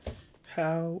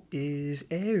How is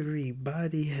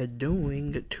everybody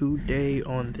doing today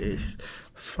on this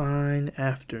fine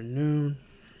afternoon?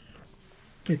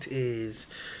 It is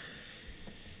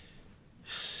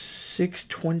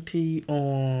 6:20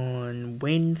 on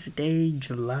Wednesday,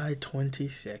 July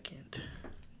 22nd.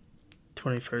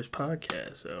 21st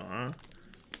podcast, though, huh?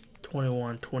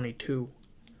 21, 22.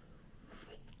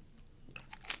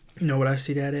 You know what I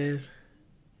see that as?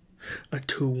 A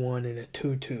 2-1 and a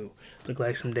 2-2. Look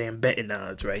like some damn betting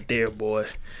odds right there, boy.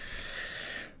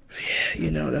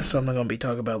 Yeah, that's something I'm going to be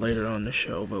talking about later on the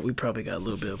show, but we probably got a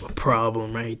little bit of a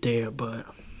problem right there, but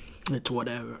it's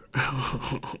whatever.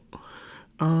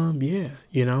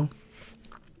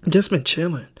 Just been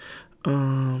chilling.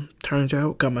 Turns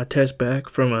out, got my test back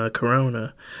from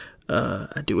corona.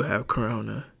 I do have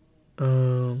corona.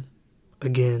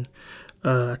 Again,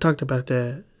 I talked about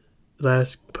that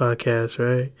last podcast,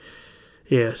 right?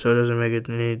 Yeah, so it doesn't make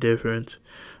any difference.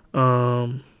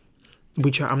 I'm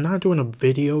not doing a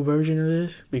video version of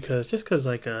this because it's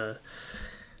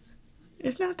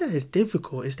not that it's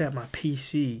difficult. It's that my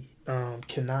PC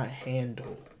cannot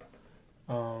handle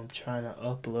trying to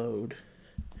upload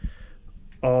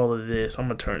all of this. I'm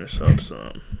gonna turn this up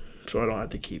some so I don't have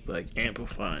to keep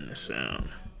amplifying the sound.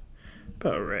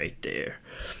 About right there.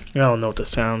 I don't know what the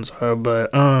sounds are, but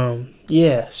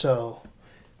yeah. So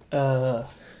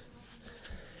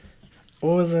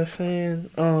what was I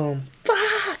saying?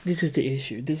 Fuck! This is the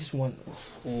issue. This is one.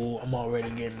 Oh, I'm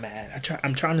already getting mad.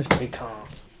 I'm trying to stay calm.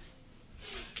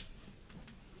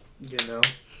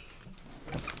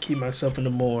 Keep myself in a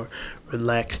more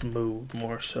relaxed mood,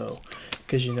 more so.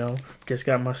 Because, just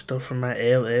got my stuff from my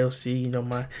LLC,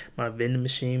 my vending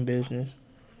machine business.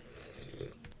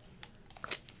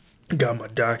 Got my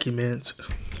documents.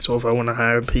 So if I want to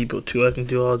hire people too, I can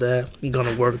do all that. I'm going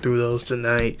to work through those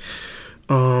tonight.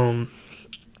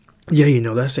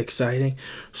 Yeah, that's exciting.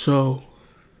 So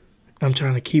I'm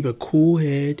trying to keep a cool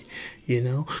head,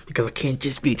 because I can't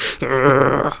just be,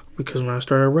 because when I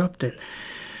start erupting,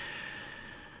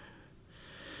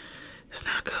 it's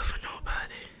not good for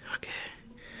nobody, okay?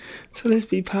 So let's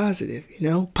be positive,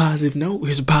 Positive note.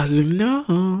 Here's a positive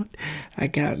note. I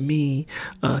got me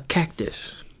a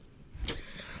cactus.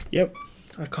 Yep,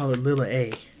 I call it Lil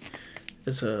A.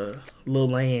 It's a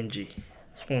Lil Angie.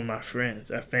 It's one of my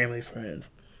friends, our family friends.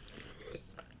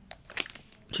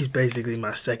 She's basically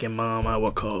my second mom, I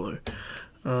would call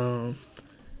her.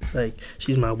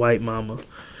 She's my white mama.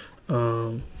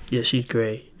 Yeah, she's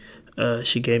great.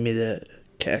 She gave me that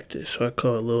cactus, so I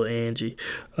call it Lil Angie.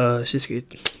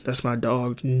 That's my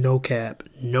dog, no cap,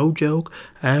 no joke.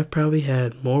 I have probably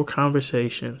had more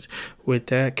conversations with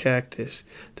that cactus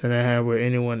than I have with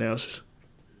anyone else.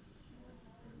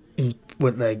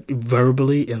 With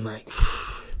verbally and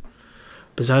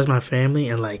besides my family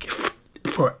and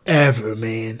forever,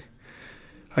 man.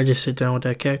 I just sit down with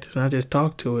that cactus and I just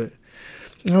talk to it.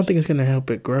 I don't think it's going to help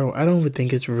it grow. I don't even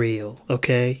think it's real,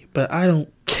 okay? But I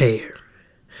don't care.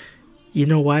 You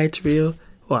know why it's real?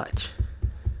 Watch.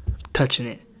 I'm touching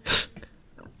it.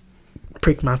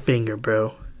 Prick my finger,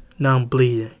 bro. Now I'm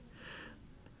bleeding.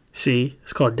 See?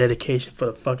 It's called dedication for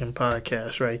the fucking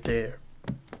podcast right there.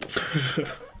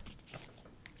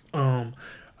 I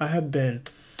have been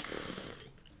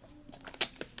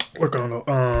working on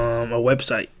a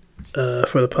website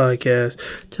for the podcast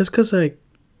just because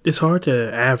it's hard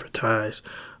to advertise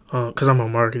because I'm a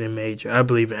marketing major. I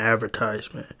believe in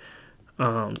advertisement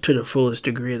to the fullest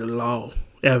degree of the law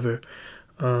ever.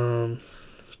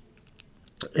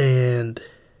 And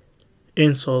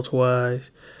insults wise,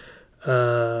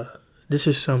 this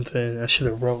is something I should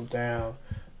have wrote down.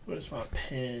 Where's my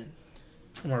pen?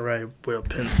 I'm gonna write with a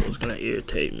pencil. It's gonna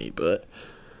irritate me, but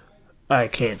I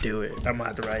can't do it. I'm gonna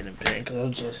have to write in pen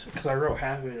because I wrote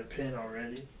half of it in pen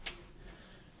already.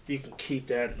 You can keep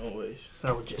that noise.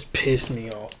 That would just piss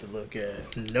me off to look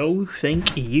at. No,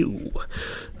 thank you.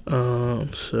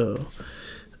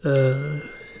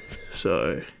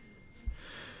 Sorry.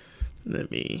 Let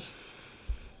me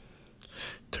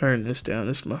turn this down.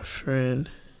 This is my friend.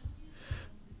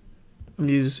 I'm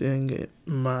using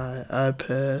my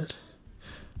iPad.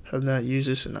 I've not used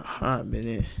this in a hot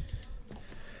minute.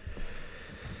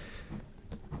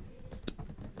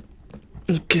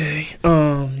 Okay.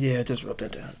 Yeah, I just wrote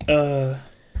that down.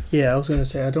 Yeah, I was gonna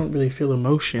say I don't really feel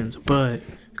emotions, but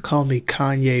call me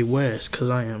Kanye West because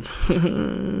I am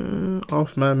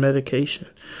off my medication.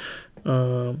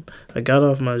 I got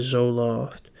off my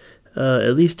Zoloft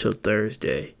at least till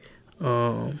Thursday,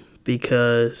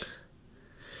 because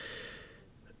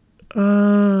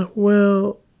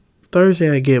Thursday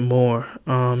I get more,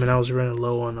 and I was running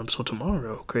low on them. So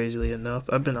tomorrow, crazily enough,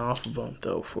 I've been off of them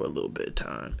though for a little bit of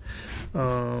time.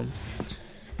 I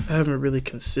haven't really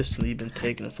consistently been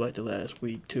taking them for like the last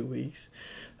week, 2 weeks,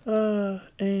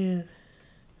 and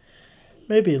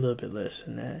maybe a little bit less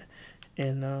than that.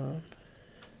 And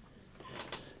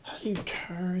how do you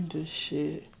turn this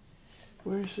shit?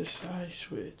 Where's the side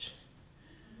switch?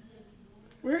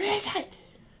 Where is it?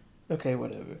 Okay,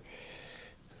 whatever.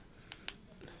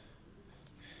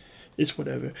 It's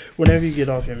whatever. Whenever you get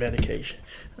off your medication,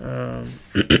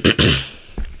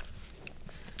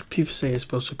 people say it's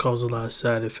supposed to cause a lot of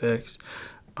side effects.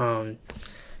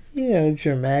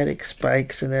 Dramatic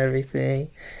spikes and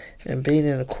everything. And being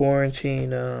in a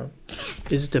quarantine,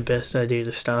 is it the best idea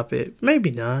to stop it? Maybe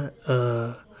not.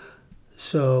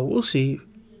 So we'll see.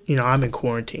 I'm in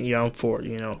quarantine. Yeah, I'm for it,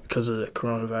 because of the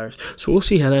coronavirus. So we'll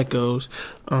see how that goes.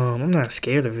 I'm not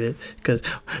scared of it because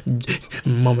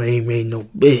mama ain't made no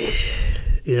bed.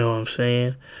 You know what I'm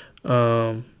saying?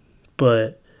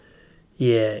 But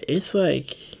yeah, it's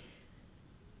like,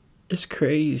 it's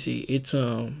crazy. It's,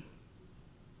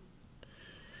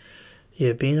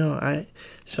 being on,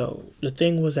 so the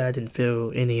thing was I didn't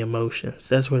feel any emotions.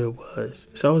 That's what it was.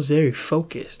 So I was very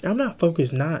focused. I'm not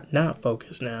focused, not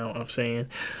focused now, I'm saying.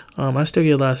 I still get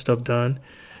a lot of stuff done,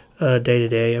 day to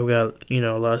day. I've got, a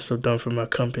lot of stuff done for my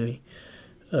company.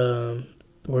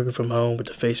 Working from home with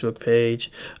the Facebook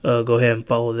page. Go ahead and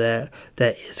follow that.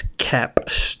 That is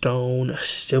Capstone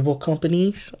Civil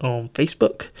Companies on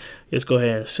Facebook. Just go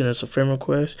ahead and send us a friend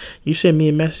request. You send me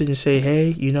a message and say,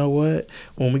 hey, you know what?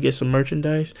 When we get some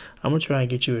merchandise, I'm gonna try and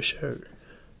get you a shirt.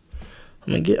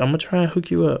 I'm gonna try and hook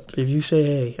you up. If you say,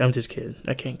 hey, I'm just kidding.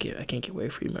 I can't get away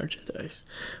free merchandise.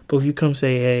 But if you come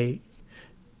say, hey,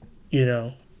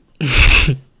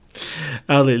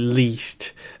 I'll at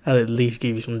least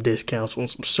give you some discounts on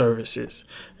some services.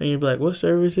 And you'll be like, what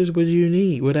services would you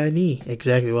need? What I need?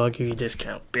 Exactly. Well, I'll give you a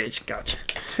discount. Bitch, gotcha.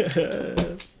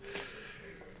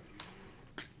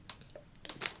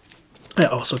 I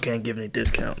also can't give any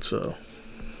discounts, so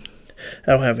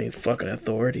I don't have any fucking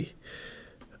authority.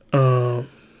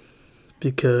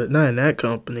 Because, not in that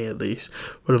company at least,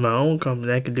 but in my own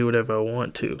company, I can do whatever I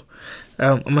want to.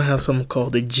 I'm going to have something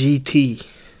called the GT.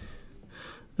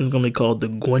 It's going to be called the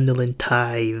Gwendolyn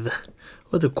Tithe,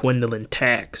 or the Gwendolyn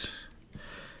Tax.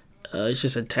 It's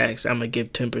just a tax. I'm going to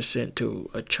give 10% to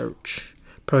a church.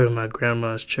 Probably my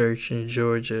grandma's church in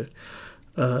Georgia.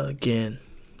 Again,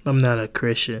 I'm not a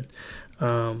Christian.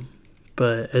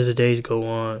 But as the days go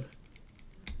on,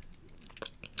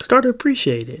 start to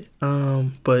appreciate it.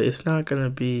 But it's not going to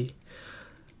be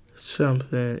it's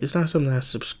not something I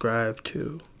subscribe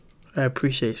to. I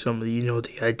appreciate some of the,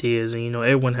 the ideas, and,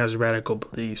 everyone has radical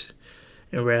beliefs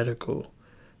and radical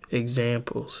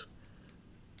examples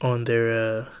on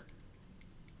their,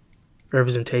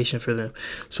 representation for them.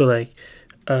 So,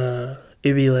 it'd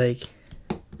be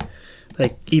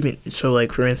even, so,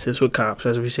 for instance, with cops,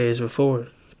 as we said this before,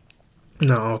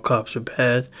 not all cops are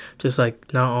bad, just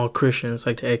like not all Christians,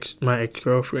 like my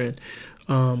ex-girlfriend,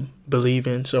 believe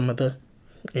in some of the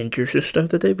interesting stuff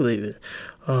that they believe in.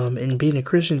 And being a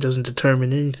Christian doesn't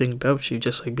determine anything about you,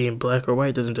 just like being black or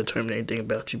white doesn't determine anything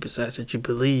about you besides that you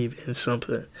believe in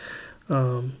something.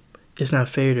 It's not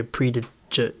fair to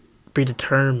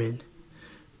predetermine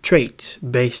traits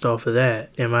based off of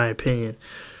that, in my opinion.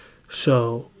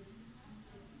 So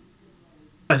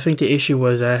I think the issue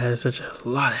was I had such a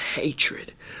lot of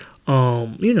hatred.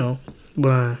 When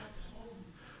I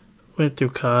went through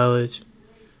college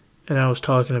and I was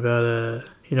talking about,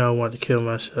 I wanted to kill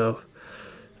myself.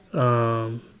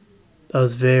 I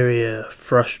was very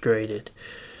frustrated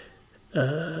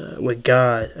with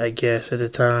God, I guess, at the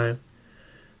time.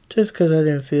 Just because I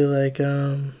didn't feel like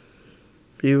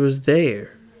He was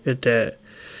there at that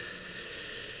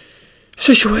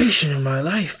situation in my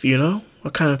life, I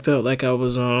kind of felt like I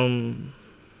was not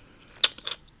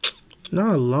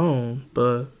alone,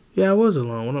 but yeah, I was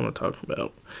alone. What am I talking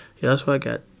about? Yeah, that's why I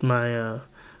got my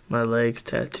legs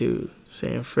tattooed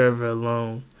saying "Forever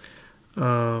Alone."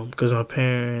 Because my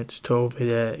parents told me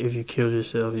that if you killed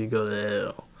yourself, you go to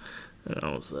hell. And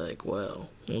I was like, well,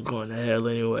 I'm going to hell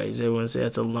anyways. Everyone said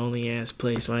it's a lonely ass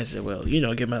place. And I said, well,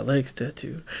 get my legs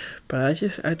tattooed. But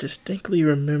I distinctly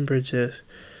remember just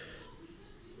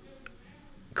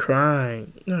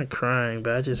crying. Not crying,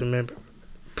 but I just remember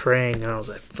praying. And I was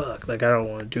like, fuck, I don't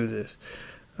want to do this.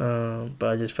 But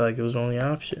I just felt like it was the only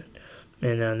option.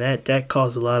 And that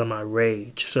caused a lot of my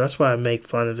rage. So that's why I make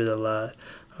fun of it a lot.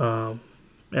 And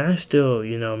I still,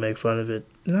 make fun of it.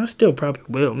 And I still probably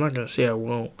will. I'm not going to say I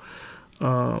won't.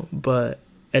 But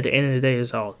at the end of the day,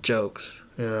 it's all jokes,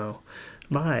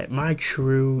 my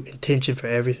true intention for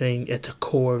everything, at the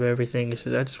core of everything, is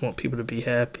that I just want people to be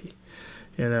happy.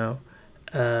 You know,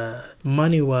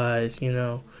 money wise, I'm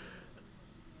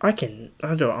not trying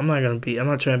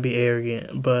to be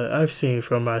arrogant, but I've seen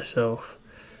for myself,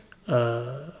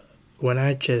 when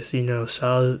I just,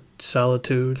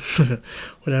 solitude,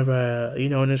 whenever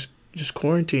in this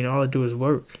quarantine, all I do is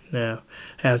work now.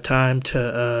 I have time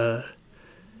to,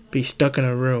 be stuck in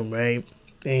a room, right?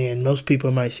 And most people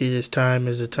might see this time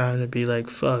as a time to be like,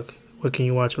 fuck, what can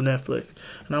you watch on Netflix?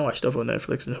 And I watch stuff on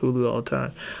Netflix and Hulu all the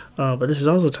time. But this is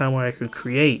also a time where I can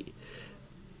create.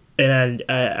 And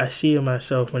I see in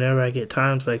myself, whenever I get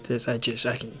times like this, I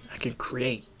can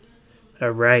create. I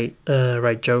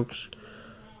write jokes.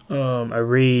 I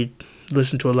read,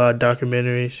 listen to a lot of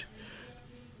documentaries,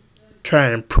 try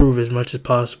and improve as much as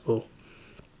possible.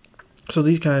 So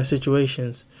these kind of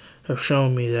situations have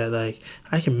shown me that, like,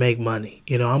 I can make money.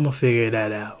 I'm gonna figure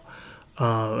that out,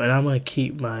 and I'm gonna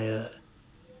keep my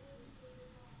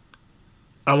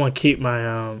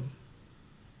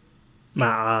my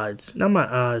odds, not my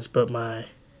odds, but my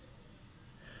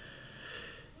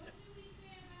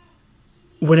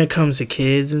when it comes to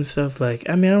kids and stuff. Like,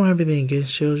 I mean, I don't have anything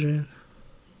against children,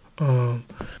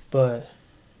 but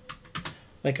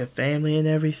like a family and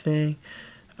everything,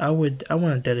 I want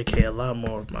to dedicate a lot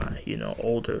more of my,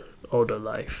 older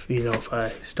life. If I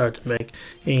start to make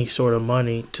any sort of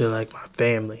money, to like my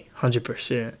family,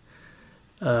 100%.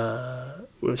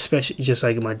 Especially just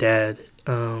like my dad,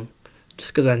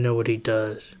 just because I know what he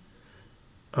does,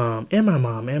 and my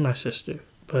mom and my sister,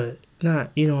 but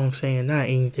not, what I'm saying, not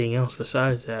anything else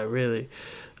besides that, really.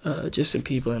 Just the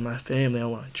people in my family, I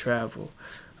want to travel.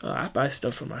 I buy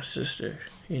stuff for my sister.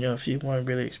 If she want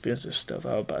really expensive stuff,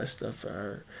 I would buy stuff for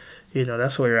her.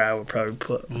 That's where I would probably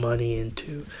put money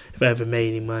into if I ever made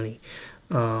any money.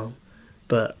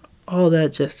 But all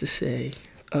that just to say,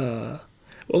 what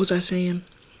was I saying?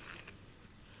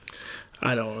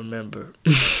 I don't remember.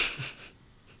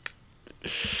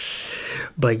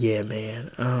 But yeah,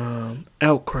 man.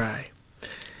 Outcry.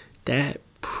 That.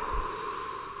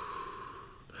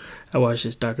 I watched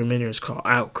this documentary. It's called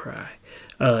Outcry.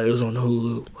 It was on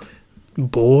Hulu.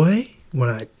 Boy,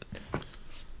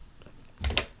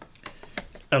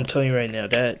 I'm telling you right now,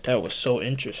 that was so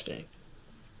interesting.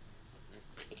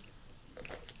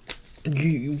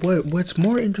 What's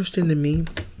more interesting to me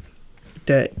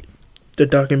that the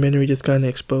documentary just kind of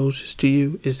exposes to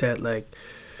you is that, like,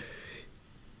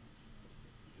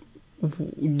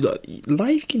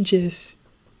 life can just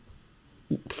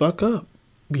fuck up,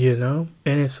 and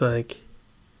it's like,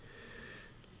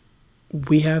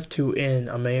 we have to, in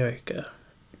America,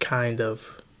 kind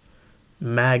of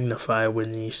magnify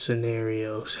when these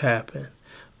scenarios happen.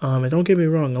 And don't get me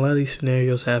wrong, a lot of these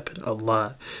scenarios happen a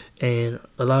lot, and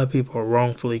a lot of people are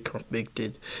wrongfully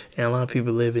convicted, and a lot of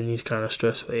people live in these kind of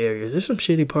stressful areas. There's some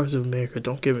shitty parts of America,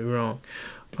 don't get me wrong,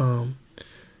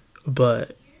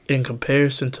 but in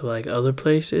comparison to like other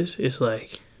places, it's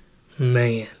like,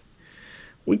 man,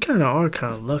 we kind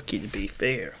of lucky, to be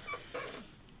fair,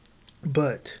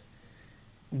 but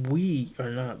we are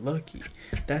not lucky.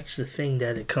 That's the thing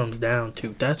that it comes down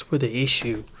to. That's where the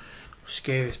issue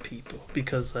scares people,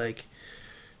 because like,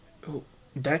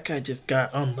 that guy just got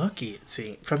unlucky, it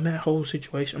seemed, from that whole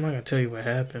situation. I'm not gonna tell you what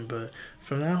happened, but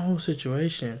from that whole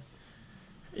situation,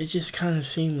 it just kind of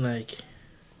seemed like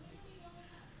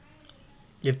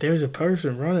if there's a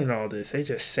person running all this, they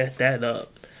just set that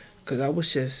up. Because I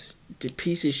was just, the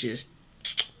pieces just,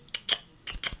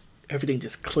 everything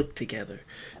just clicked together.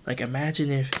 Like,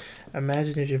 imagine if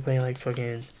you're playing like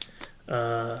fucking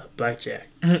blackjack.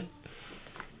 And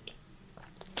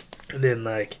then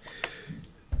like,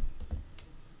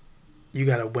 you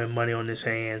gotta win money on this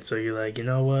hand, so you're like, you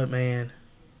know what, man?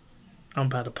 I'm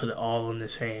about to put it all on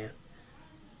this hand.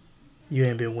 You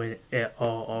ain't been winning at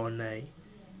all night.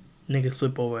 Niggas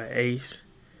flip over an ace,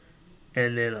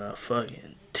 and then a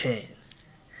fucking 10.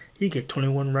 You get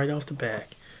 21 right off the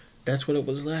bat. That's what it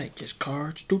was like. Just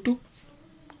cards, doop doop.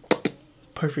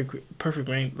 Perfect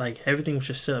range. Like, everything was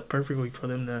just set up perfectly for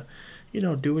them to,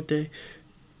 do what they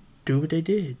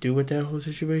did. Do what that whole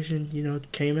situation,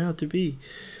 came out to be.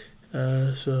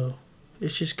 So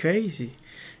it's just crazy.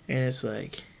 And it's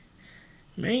like,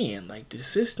 man, like, the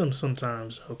system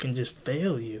sometimes, though, can just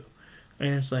fail you.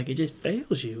 And it's like, it just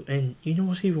fails you. And you know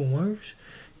what's even worse?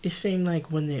 It seemed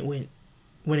like when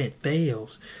it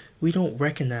fails, we don't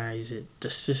recognize it, the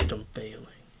system failing,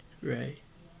 right?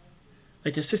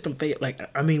 Like, the system fail. Like,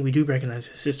 I mean, we do recognize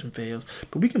the system fails,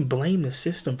 but we can blame the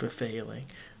system for failing,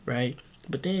 right?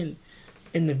 But then,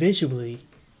 individually,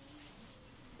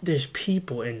 there's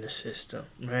people in the system,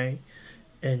 right?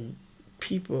 And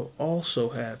people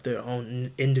also have their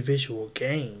own individual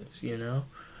gains, you know?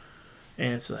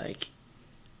 And it's like,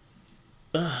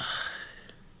 ugh,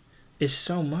 it's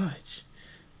so much.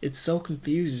 It's so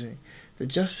confusing. The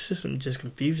justice system just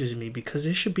confuses me because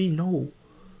there should be no.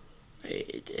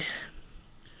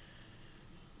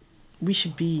 We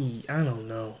should be. I don't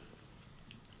know.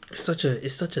 It's such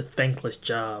a thankless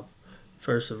job.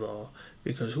 First of all,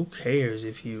 because who cares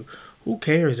if you? Who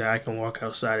cares that I can walk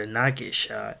outside and not get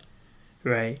shot,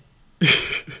 right?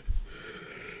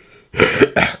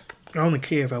 I only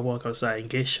care if I walk outside and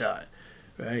get shot,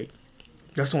 right?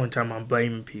 That's the only time I'm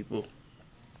blaming people.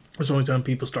 It's the only time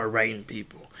people start writing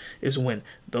people. Is when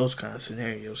those kind of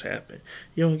scenarios happen.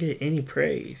 You don't get any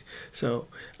praise. So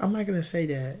I'm not gonna say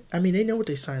that. I mean, they know what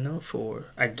they sign up for,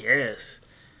 I guess.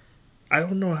 I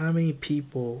don't know how many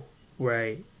people,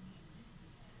 right,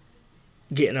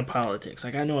 get into politics.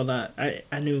 Like I know a lot.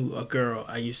 I knew a girl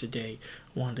I used to date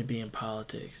wanted to be in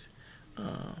politics.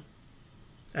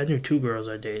 I knew 2 girls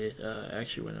I dated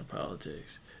actually went in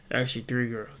politics. Actually, 3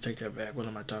 girls. Take that back. What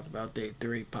am I talking about? They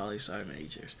 3 poli-sci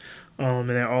majors, and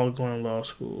they're all going to law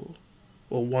school.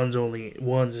 Well, one's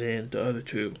in. The other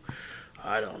 2,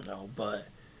 I don't know. But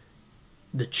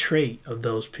the trait of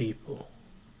those people,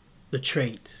 the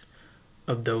traits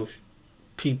of those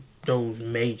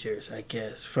majors, I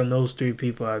guess, from those 3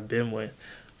 people I've been with,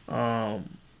 they're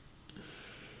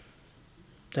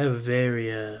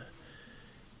very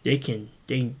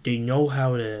they know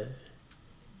how to.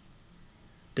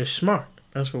 They're smart.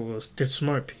 That's what it was. They're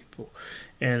smart people,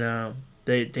 and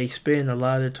they spend a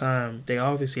lot of their time. They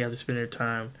obviously have to spend their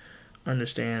time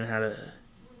understanding how to.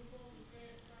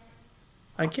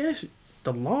 I guess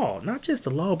the law, not just the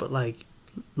law, but like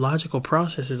logical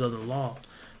processes of the law.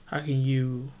 How can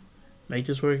you make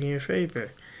this work in your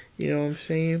favor? You know what I'm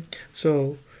saying?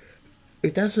 So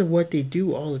if that's what they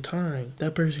do all the time,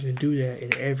 that person can do that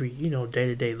in every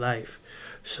day-to-day life.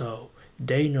 So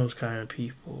dating those kind of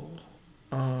people.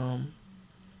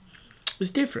 It's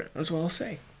different. That's what I'll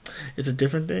say. It's a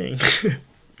different thing.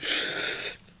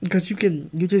 Because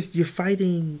you're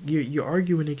fighting, you're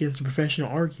arguing against a professional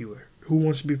arguer. Who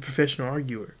wants to be a professional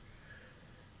arguer?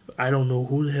 I don't know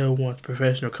who the hell wants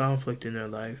professional conflict in their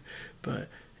life, but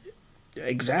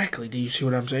exactly. Do you see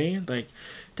what I'm saying? Like,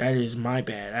 that is my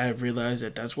bad. I realized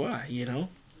that's why,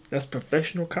 That's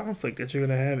professional conflict that you're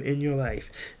going to have in your life.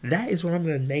 That is what I'm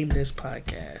going to name this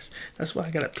podcast. That's why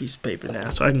I got a piece of paper now,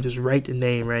 so I can just write the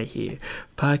name right here.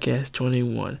 Podcast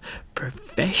 21.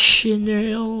 Professional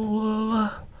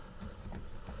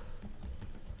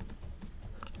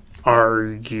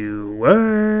arguer.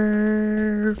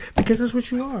 Because that's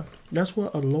what you are. That's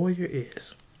what a lawyer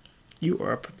is. You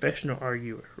are a professional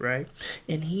arguer, right?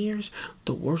 And here's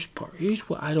the worst part. Here's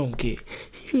what I don't get.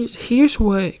 Here's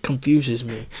what confuses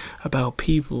me about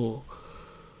people.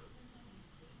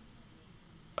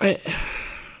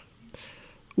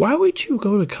 Why would you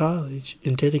go to college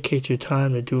and dedicate your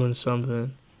time to doing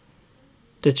something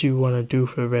that you want to do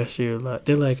for the rest of your life?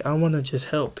 They're like, I want to just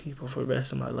help people for the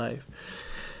rest of my life.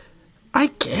 I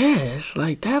guess,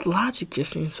 that logic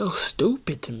just seems so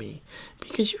stupid to me.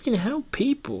 Because you can help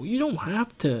people. You don't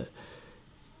have to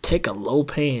take a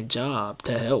low-paying job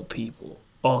to help people.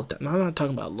 I'm not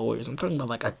talking about lawyers. I'm talking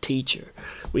about, a teacher.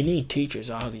 We need teachers,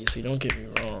 obviously. Don't get me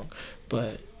wrong.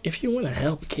 But if you want to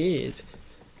help kids,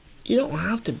 you don't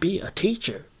have to be a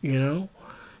teacher, You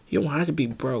don't have to be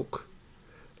broke.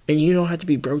 And you don't have to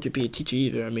be broke to be a teacher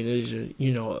either. I mean, there's,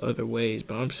 other ways.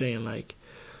 But I'm saying,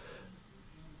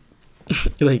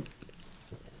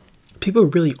 people are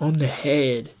really on the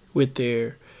head with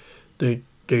their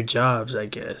jobs, I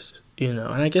guess, and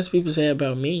I guess people say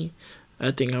about me,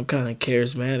 I think I'm kind of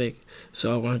charismatic,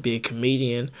 so I want to be a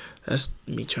comedian. That's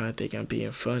me trying to think I'm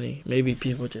being funny. Maybe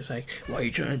people just like, why are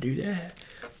you trying to do that?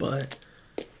 But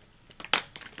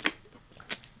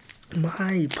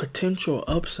my potential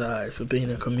upside for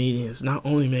being a comedian is not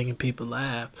only making people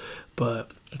laugh,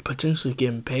 but potentially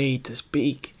getting paid to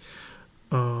speak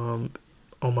on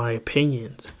my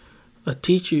opinions. A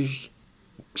teacher's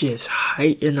just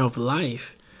heighten of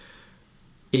life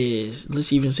is,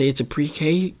 let's even say it's a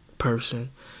pre-K person,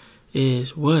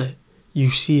 is what? You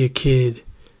see a kid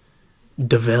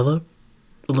develop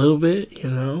a little bit,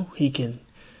 he can,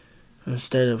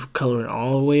 instead of coloring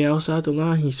all the way outside the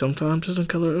line, he sometimes doesn't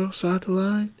color outside the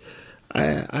line.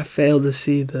 I fail to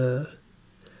see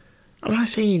I'm not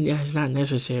saying that it's not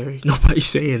necessary. Nobody's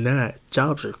saying that.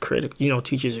 Jobs are critical.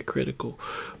 Teachers are critical.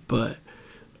 But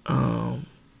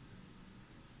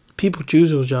people choose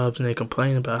those jobs and they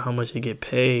complain about how much they get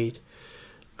paid.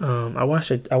 I watched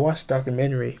a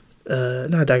documentary.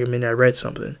 Not a documentary. I read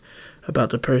something about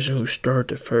the person who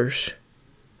started the first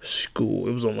school.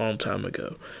 It was a long time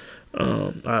ago,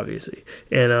 obviously.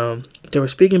 And they were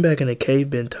speaking back in the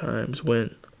caveman times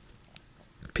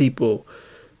people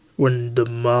when the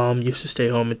mom used to stay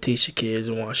home and teach the kids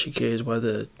and watch the kids while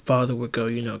the father would go,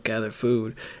 gather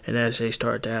food. And as they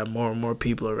start to have more and more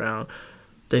people around,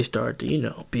 they start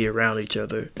to, be around each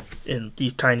other in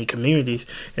these tiny communities.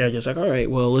 And they're just like, all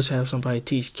right, well, let's have somebody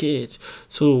teach kids.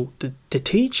 So the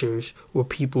teachers were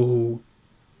people who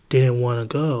didn't want to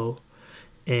go.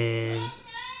 And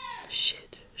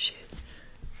shit.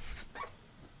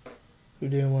 Who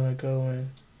didn't want to go and,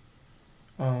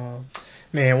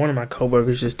 man, one of my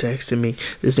coworkers just texted me.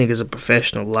 This nigga's a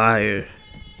professional liar.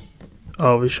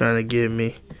 Always trying to get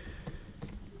me.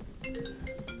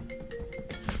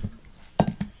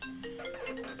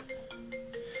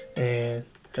 And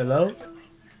hello?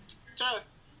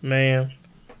 Jess, Ma'am.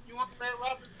 you want that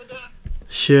rabbit for dinner?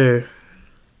 Sure.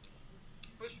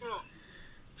 What you want?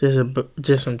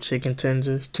 Just some chicken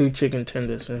tenders, 2 chicken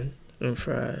tenders and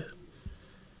fries.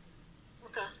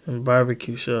 Okay. And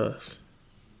barbecue sauce.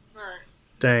 Alright.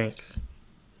 Thanks.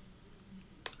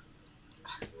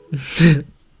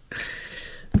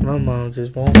 My mom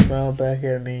just won't smile back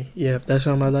at me. Yeah, that's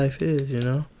how my life is,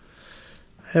 I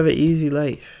have an easy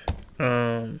life.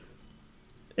 And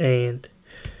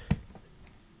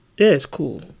yeah, it's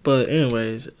cool. But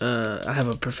anyways, I have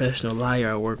a professional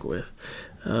liar I work with.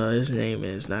 His name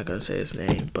is not gonna say his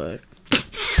name, but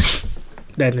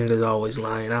that nigga's always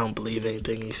lying. I don't believe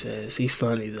anything he says. He's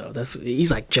funny though.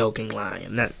 He's like joking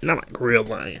lying, not like real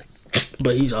lying.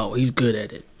 But he's good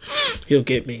at it. He'll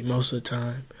get me most of the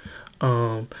time.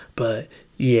 But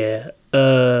yeah,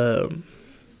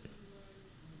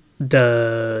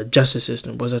 the justice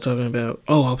system. What was I talking about?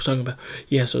 Oh, I was talking about,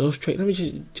 yeah, so those traits. Let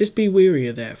me just be wary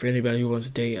of that for anybody who wants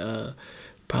to date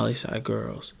poli-sci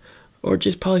girls, or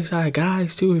just poli-sci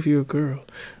guys too if you're a girl.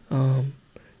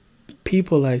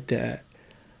 People like that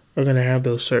are gonna have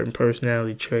those certain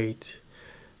personality traits.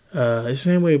 It's the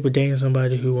same way with dating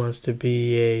somebody who wants to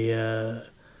be a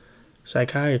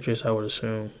psychiatrist, I would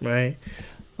assume, right?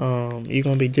 You're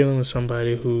gonna be dealing with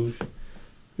somebody who's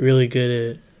really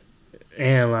good at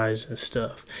analyzing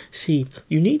stuff. See,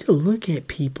 you need to look at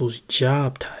people's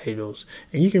job titles,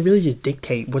 and you can really just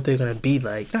dictate what they're gonna be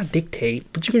like. Not dictate,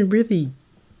 but you can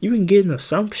get an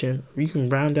assumption, or you can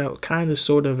round out kind of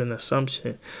sort of an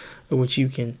assumption of which you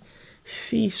can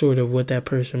see sort of what that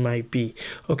person might be.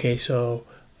 Okay, so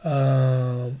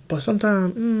but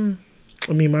sometimes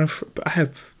I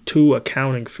have 2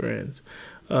 accounting friends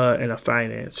and a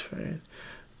finance friend.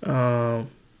 My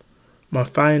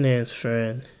finance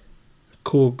friend,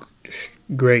 cool,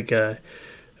 great guy,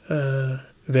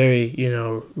 very,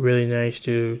 really nice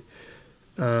dude,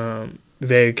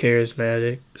 very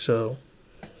charismatic. So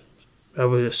I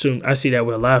would assume, I see that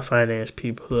with a lot of finance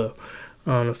people though.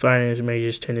 The finance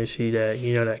major's tendency that,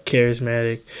 that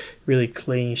charismatic, really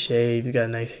clean shave, he's got a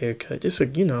nice haircut, just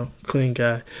a, clean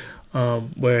guy.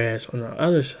 Whereas on the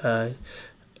other side,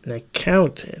 an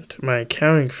accountant, my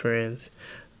accounting friends,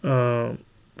 from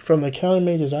the accounting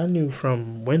majors I knew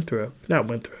from FMU,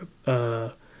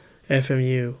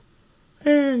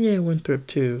 and yeah, Winthrop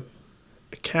too.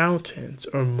 Accountants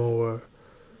are more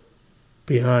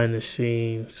behind the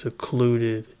scenes,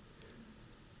 secluded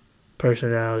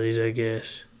personalities, I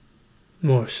guess,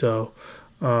 more so.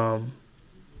 And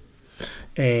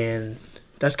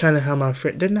that's kind of how my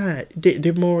friend.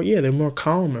 They're more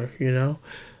calmer,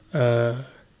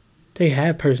 They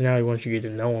have personality once you get to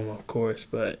know them, of course,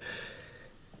 but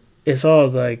it's all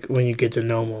like when you get to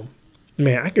know them.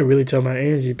 Man, I can really tell my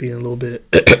energy being a little bit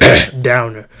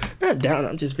downer. Not downer,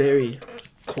 I'm just very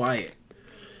quiet.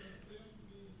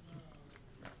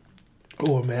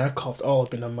 Oh, man, I coughed all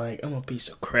up in the mic. I'm a piece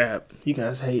of crap. You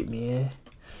guys hate me, eh?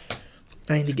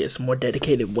 I need to get some more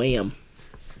dedicated wham.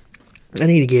 I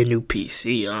need to get a new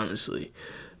PC, honestly.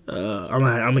 I'm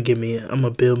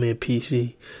gonna build me a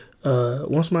PC.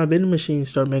 Once my vending machines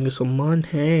start making some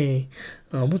money,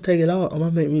 I'm gonna take it out. I'm gonna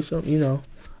make me some,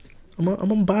 I'm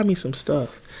gonna buy me some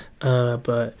stuff.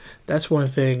 But that's one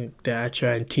thing that I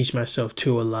try and teach myself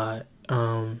too a lot.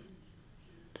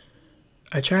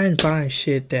 I try and find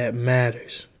shit that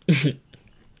matters.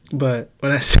 But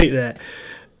when I say that,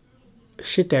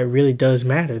 shit that really does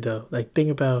matter though. I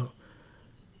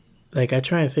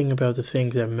try and think about the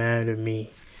things that matter to me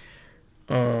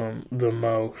the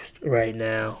most right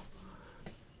now.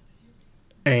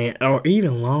 Or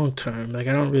even long term. I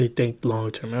don't really think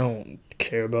long term. I don't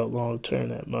care about long term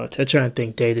that much. I try and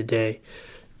think day to day,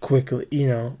 quickly,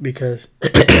 because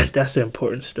that's the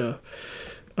important stuff.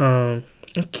 I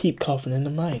keep coughing in the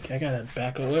mic. I gotta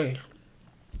back away.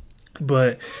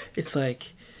 But it's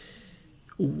like,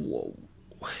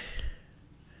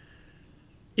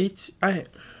 it's I.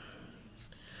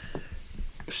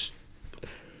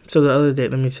 So the other day,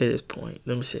 let me say this point.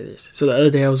 Let me say this. So the other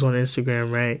day I was on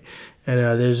Instagram, right, and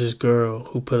there's this girl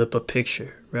who put up a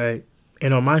picture, right,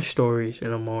 and on my stories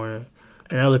in the morning,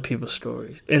 and other people's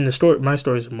stories, and my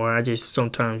stories in the morning, I just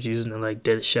sometimes using to like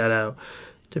did a shout out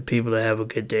to people that have a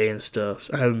good day and stuff.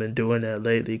 So I haven't been doing that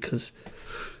lately because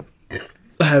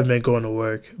I haven't been going to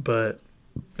work, but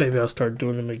maybe I'll start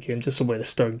doing them again. Just a way to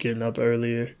start getting up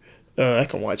earlier. I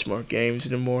can watch more games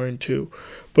in the morning too,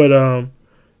 but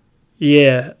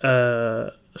yeah.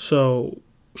 So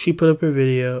she put up her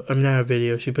video. I mean, not her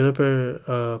video. She put up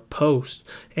her post,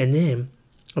 and then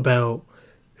about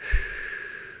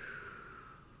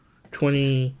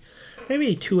 20,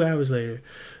 maybe 2 hours later.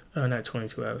 Not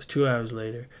 22 hours. 2 hours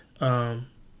later. I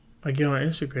get on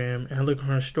Instagram and I look at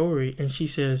her story, and she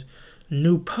says,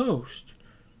 "New post."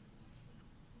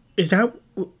 Is that?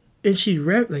 And she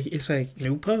rep like it's like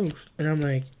new post, and I'm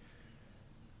like,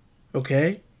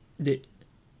 okay,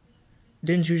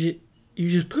 didn't you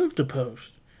just put up the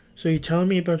post? So you telling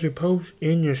me about your post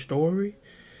in your story?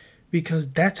 Because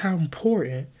that's how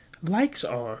important likes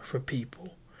are for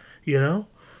people, you know?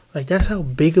 Like that's how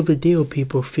big of a deal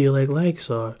people feel like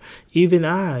likes are. Even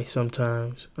I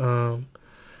sometimes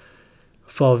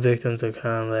fall victim to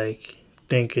kind of like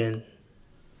thinking,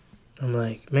 I'm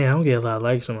like, man, I don't get a lot of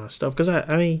likes on my stuff. Because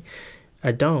I mean,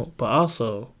 I don't. But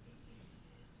also,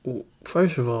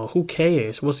 first of all, who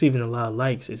cares? What's even a lot of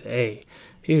likes is A.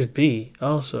 Here's B.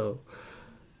 Also,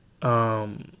 I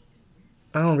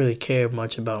don't really care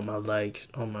much about my likes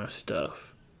on my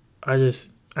stuff.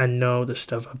 I know the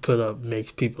stuff I put up makes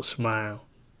people smile.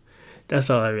 That's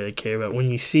all I really care about.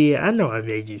 When you see it, I know I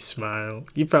made you smile.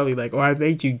 You're probably like, oh, I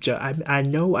made you I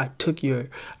know I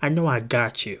know I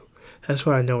got you. That's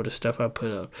why I know the stuff I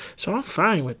put up. So I'm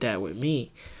fine with that with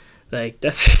me. Like,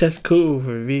 that's cool for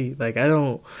me. Like, I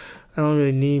don't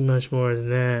really need much more than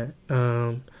that.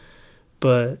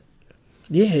 But,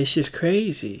 yeah, it's just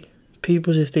crazy.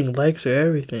 People just think likes are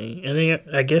everything. And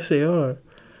I guess they are.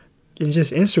 And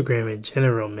just Instagram in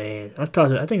general, man. I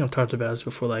think I've talked about this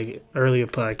before, like earlier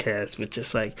podcasts, but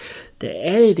just like the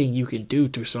editing you can do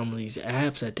through some of these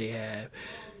apps that they have.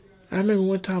 I remember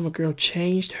one time a girl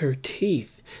changed her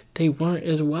teeth. They weren't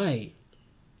as white.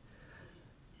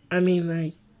 I mean,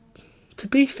 like, to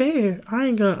be fair, I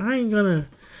ain't trying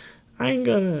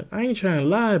to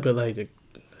lie, but like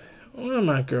one of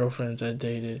my girlfriends I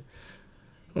dated,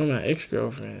 one of my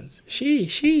ex-girlfriends,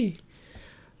 she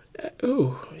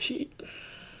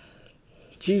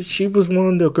was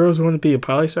one of the girls who wanted to be a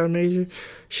poli-sci major.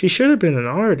 She should have been an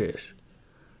artist,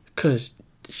 cause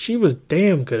she was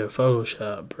damn good at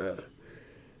Photoshop, bro.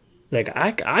 Like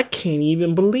I can't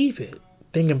even believe it.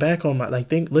 Thinking back on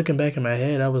looking back in my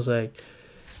head, I was like,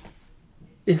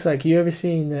 it's like, you ever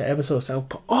seen the episode of South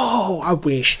Park? Oh, I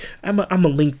wish. I'm gonna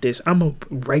link this. I'm gonna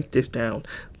write this down.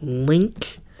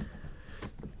 Link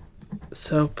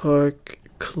South Park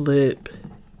clip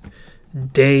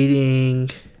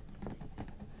dating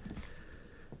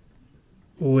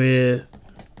with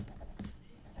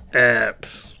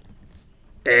apps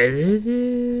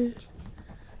edited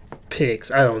pics.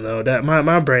 I don't know that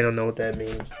my brain don't know what that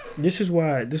means. This is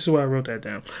why I wrote that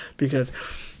down, because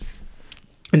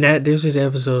and that there's this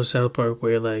episode of South Park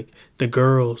where like the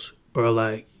girls are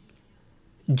like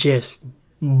just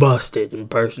busted in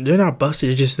person. They're not busted,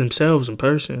 they're just themselves in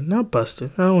person. Not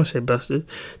busted. I don't want to say busted.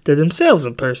 They're themselves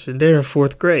in person. They're in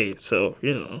 4th grade, so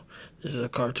this is a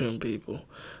cartoon, people.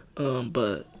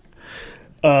 But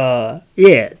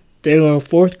yeah, they were in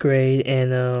 4th grade,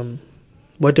 and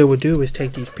what they would do is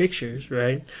take these pictures,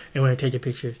 right? And when they take the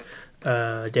pictures,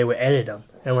 they would edit them.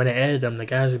 And when they edit them, the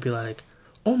guys would be like,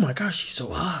 oh my gosh, she's so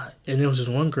hot. And there was this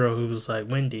one girl who was like,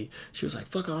 Wendy. She was like,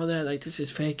 fuck all that. Like, this is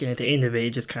fake. And at the end of it,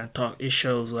 it just kind of it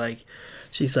shows like,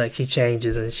 she's like, she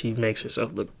changes and she makes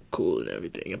herself look cool and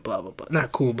everything and blah, blah, blah.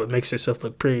 Not cool, but makes herself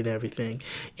look pretty and everything.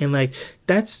 And like,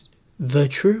 that's the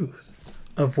truth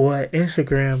of what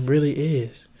Instagram really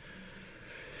is.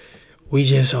 We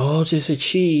just all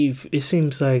achieve. It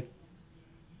seems like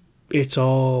it's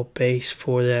all based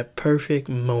for that perfect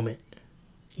moment.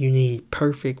 You need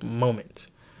perfect moments.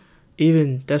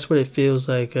 Even that's what it feels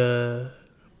like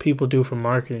people do for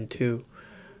marketing too.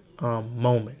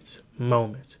 Moments.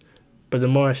 But the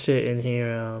more I sit in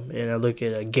here and I look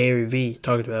at Gary Vee,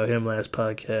 talked about him last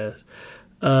podcast,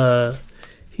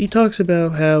 he talks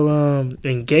about how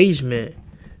engagement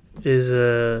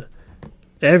is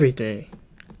everything.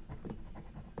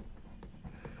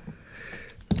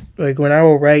 Like when I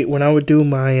would do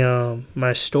my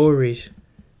my stories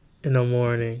in the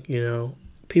morning,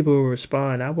 people will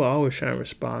respond, I will always try and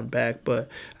respond back. But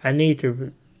I need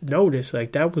to notice,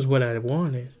 like, that was what I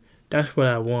wanted. That's what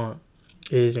I want,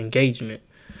 is engagement.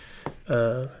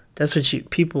 That's what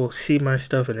people see my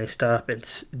stuff and they stop and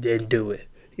then do it.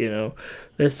 You know,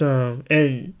 that's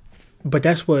and but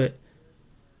that's what.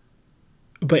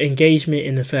 But engagement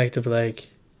in the fact of like,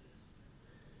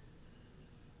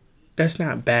 that's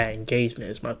not bad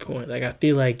engagement is my point. Like, I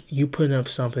feel like you putting up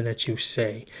something that you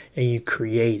say and you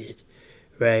created,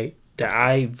 right? That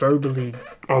I verbally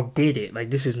or did it.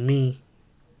 Like, this is me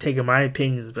taking my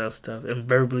opinions about stuff and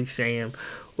verbally saying,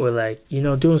 or like, you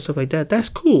know, doing stuff like that. That's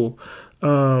cool.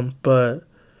 But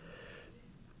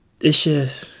it's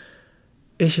just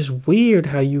weird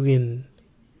how you can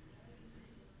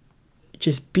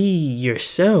just be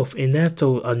yourself and that's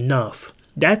enough.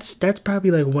 That's probably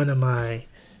like one of my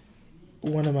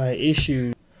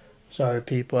issues. Sorry,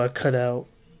 people, I cut out.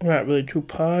 I'm not really too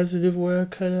positive where I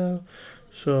cut out.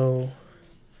 So,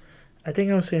 I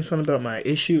think I was saying something about my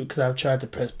issue because I tried to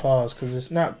press pause because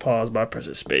it's not pause, but I press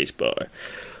a space bar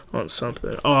on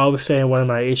something. Oh, I was saying one of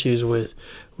my issues with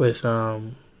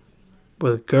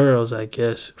girls, I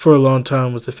guess, for a long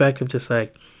time was the fact of just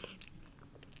like,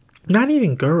 not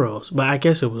even girls, but I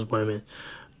guess it was women.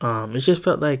 It just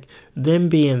felt like them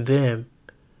being them,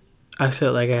 I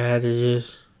felt like I had to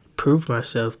just prove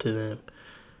myself to them.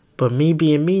 But me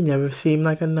being me never seemed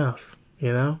like enough,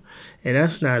 you know? And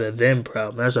that's not a them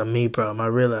problem. That's a me problem. I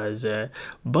realize that.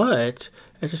 But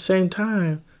at the same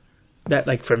time, that,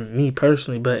 like, for me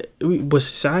personally, but with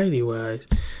society-wise,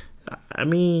 I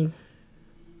mean,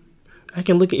 I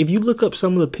can look at, if you look up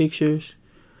some of the pictures,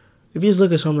 if you just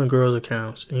look at some of the girls'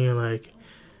 accounts, and you're like,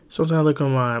 sometimes I look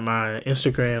on my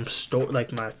Instagram store,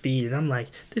 like my feed, and I'm like,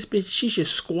 this bitch, she's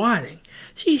just squatting.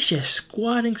 She's just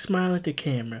squatting, smiling at the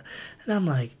camera. And I'm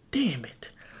like, damn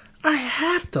it. I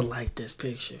have to like this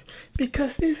picture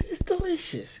because this is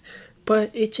delicious.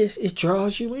 But it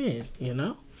draws you in, you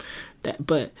know?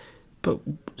 But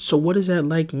so what does that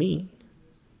like mean?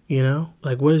 You know?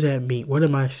 Like, what does that mean? What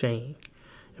am I saying?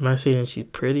 Am I saying that she's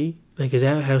pretty? Like, is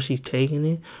that how she's taking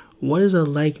it? What does a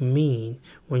like mean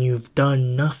when you've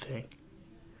done nothing?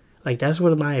 Like, that's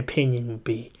what my opinion would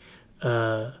be.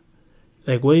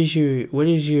 Like, what does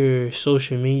your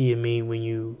social media mean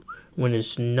when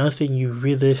it's nothing you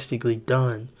realistically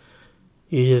done?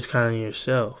 You're just kind of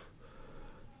yourself.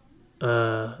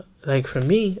 Like, for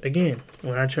me, again,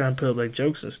 when I try and put up like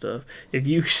jokes and stuff, if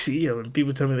you see them and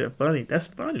people tell me they're funny.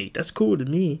 That's cool to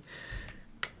me.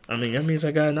 I mean, that means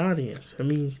I got an audience. I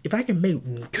mean, if I can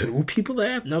make 2 people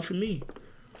laugh, not for me.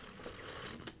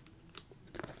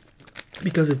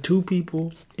 Because if 2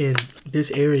 people in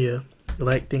this area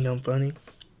think I'm funny,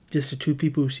 just the 2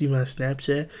 people who see my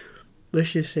Snapchat,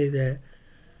 let's just say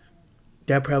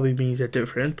that probably means that their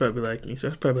friends probably like me. So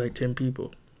that's probably like 10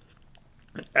 people.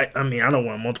 I mean, I don't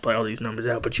want to multiply all these numbers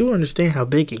out, but you understand how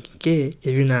big it can get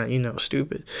if you're not,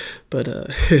 stupid. But,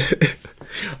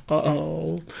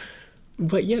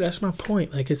 But yeah, that's my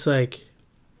point. Like, it's like,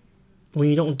 when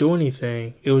you don't do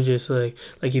anything, it was just like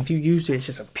if you used it, it's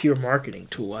just a pure marketing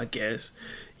tool, I guess.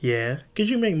 Yeah, because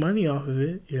you make money off of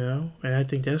it, and I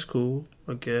think that's cool,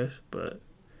 I guess. But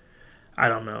I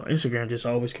don't know. Instagram just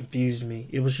always confused me.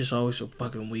 It was just always so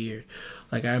fucking weird.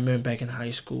 Like, I remember back in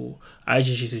high school, I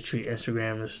just used to treat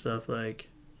Instagram and stuff like,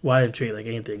 well, I didn't treat it like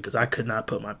anything because I could not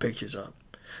put my pictures up.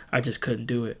 I just couldn't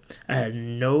do it. I had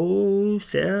no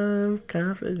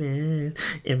self-confidence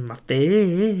in my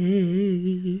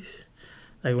face.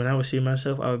 Like, when I would see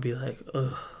myself, I would be like,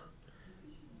 ugh,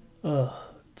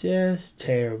 just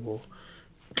terrible.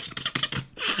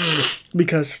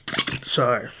 Because,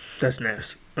 sorry, that's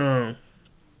nasty. I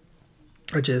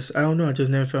don't know, I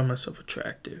just never found myself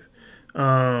attractive.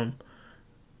 And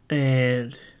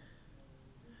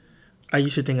I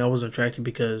used to think I wasn't attractive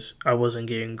because I wasn't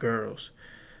getting girls.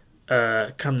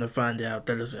 Come to find out,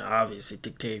 that doesn't obviously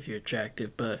dictate if you're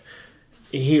attractive, but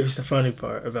here's the funny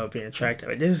part about being attractive.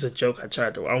 Like, this is a joke I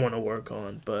want to work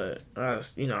on, but I'll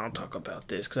talk about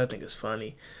this because I think it's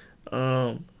funny.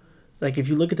 Like, if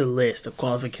you look at the list of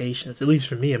qualifications, at least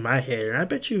for me in my head, and I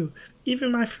bet you,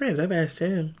 even my friends, I've asked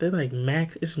them, they're like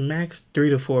it's max 3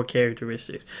 to 4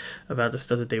 characteristics about the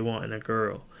stuff that they want in a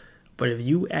girl. But if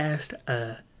you asked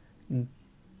a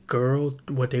girl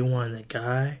what they want in a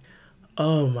guy,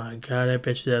 oh my God, I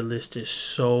bet you that list is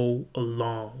so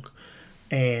long.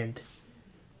 And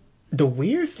the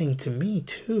weird thing to me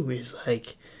too is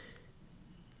like,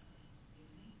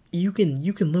 you can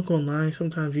look online.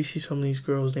 Sometimes you see some of these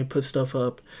girls, they put stuff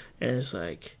up and it's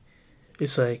like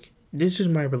this is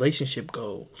my relationship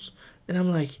goals, And I'm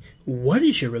like, what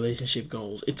is your relationship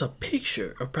goals? It's a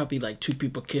picture of probably like two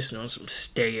people kissing on some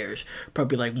stairs.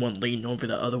 Probably like one leaning over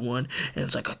the other one. And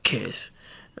it's like a kiss.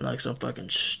 And like some fucking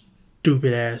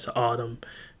stupid ass autumn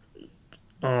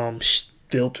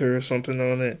filter or something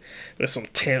on it. There's some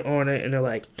tint on it. And they're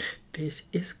like, this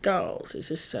is goals.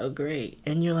 This is so great.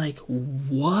 And you're like,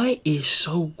 what is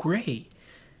so great?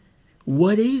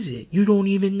 What is it? You don't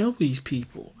even know these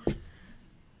people.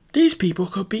 These people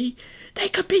they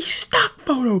could be stock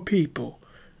photo people.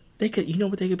 They could, you know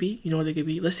what they could be? You know what they could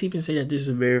be? Let's even say that this is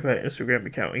a verified Instagram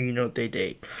account and you know what they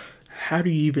date. How do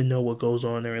you even know what goes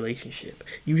on in a relationship?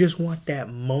 You just want that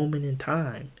moment in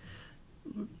time.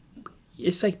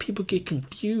 It's like people get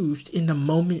confused in the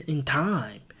moment in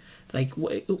time. Like,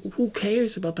 who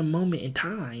cares about the moment in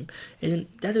time? And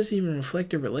that doesn't even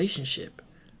reflect a relationship.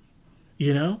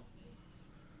 You know?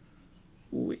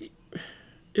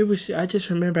 I just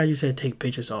remember I used to take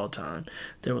pictures all the time.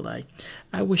 They were like,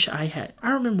 I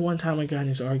remember one time I got in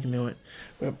this argument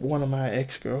with one of my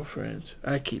ex-girlfriends.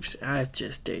 I've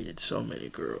just dated so many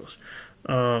girls.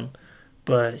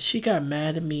 But she got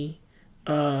mad at me,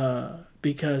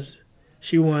 because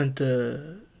she wanted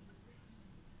to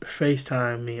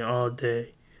FaceTime me all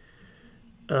day.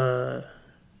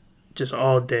 Just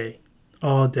all day.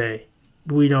 All day.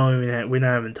 We're not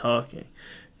even talking.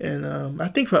 And I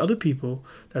think for other people,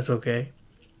 that's okay.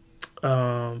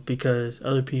 Because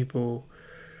other people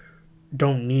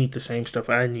don't need the same stuff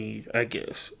I need, I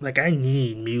guess. Like, I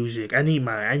need music. I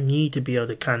need to be able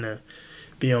to kind of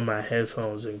be on my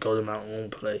headphones and go to my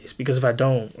own place. Because if I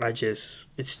don't, I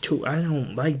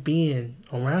don't like being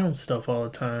around stuff all the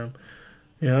time.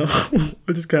 You know,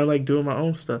 I just kind of like doing my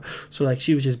own stuff. So, like,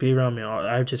 she would just be around me.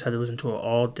 I just had to listen to her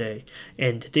all day.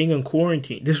 And the thing in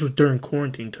quarantine, this was during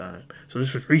quarantine time. So,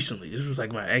 this was recently. This was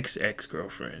like my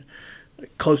ex-girlfriend.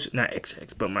 Close, not ex,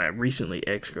 but my recently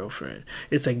ex-girlfriend.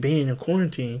 It's like being in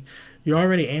quarantine, you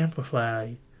already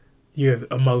amplify your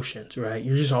emotions, right?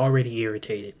 You're just already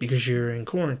irritated because you're in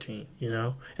quarantine, you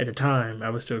know? At the time,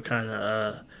 I was still kind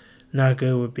of not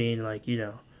good with being like, you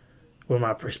know, with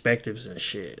my perspectives and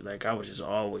shit. Like, I was just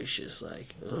always just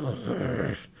like,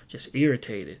 ugh, just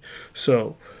irritated.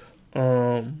 So,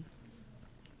 when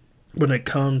it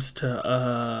comes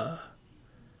to,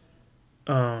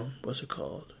 what's it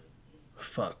called?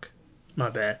 Fuck. My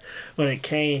bad. When it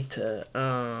came to,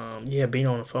 being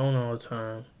on the phone all the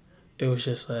time, it was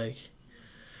just like,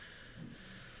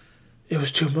 it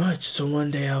was too much. So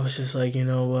one day I was just like, you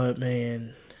know what,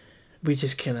 man? We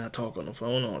just cannot talk on the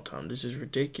phone all the time. This is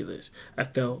ridiculous. I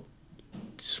felt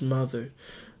smothered.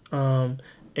 And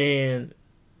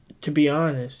to be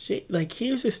honest,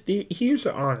 here's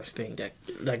the honest thing that,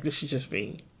 like, this is just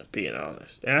me being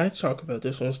honest. And I talk about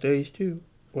this on stage too.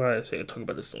 Why I say I talk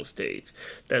about this on stage?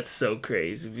 That's so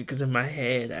crazy because in my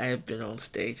head I have been on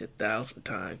stage 1,000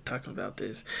 times talking about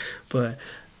this, but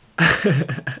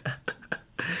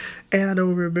and I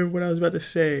don't remember what I was about to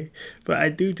say. But I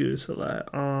do this a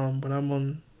lot. When I'm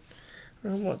on,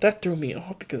 that threw me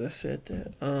off because I said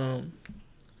that.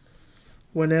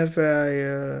 Whenever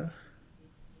I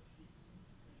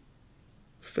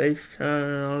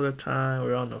FaceTime all the time,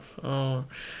 we're on the phone.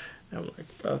 I'm like,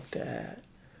 fuck that.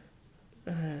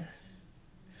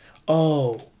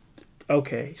 Oh,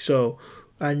 okay. So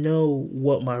I know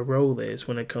what my role is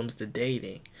when it comes to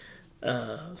dating.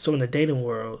 So in the dating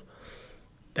world,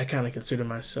 I kind of consider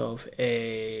myself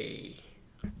a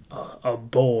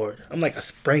board. I'm like a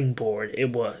springboard.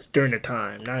 It was during the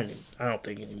time. I don't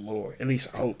think anymore. At least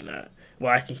I hope not.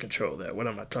 Well, I can control that. What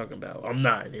am I talking about? I'm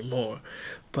not anymore.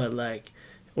 But like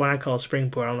when I call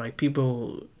springboard, I'm like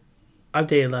people. I've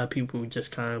dated a lot of people who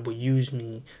just kind of would use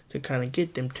me to kind of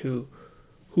get them to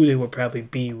who they would probably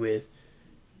be with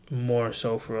more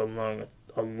so for a long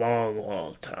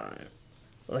time.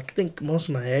 Like, I think most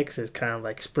of my exes kind of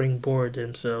like springboard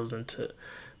themselves into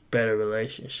better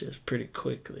relationships pretty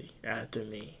quickly after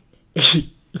me.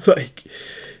 Like,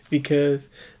 because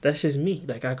that's just me.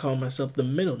 Like, I call myself the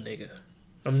middle nigga.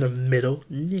 I'm the middle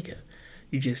nigga.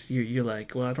 You're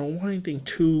like, well, I don't want anything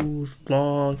too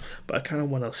long, but I kind of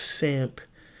want a simp.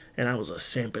 And I was a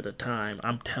simp at the time.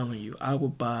 I'm telling you, I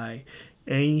would buy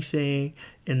anything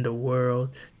in the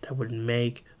world that would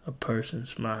make a person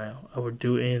smile. I would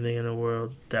do anything in the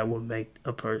world that would make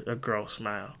a girl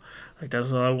smile. Like,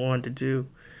 that's all I wanted to do.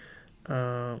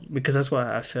 Because that's what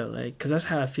I felt like. Because that's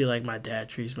how I feel like my dad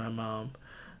treats my mom.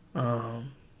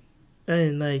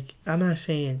 And like, I'm not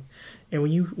saying, and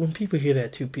when people hear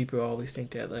that too, people always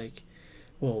think that like,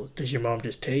 well, does your mom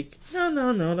just take?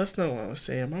 No, that's not what I was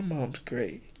saying. My mom's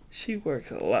great. She works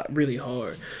a lot, really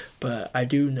hard. But I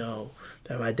do know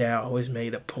that my dad always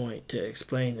made a point to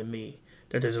explain to me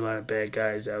that there's a lot of bad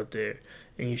guys out there,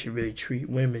 and you should really treat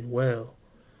women well.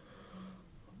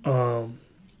 And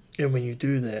when you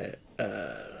do that,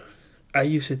 I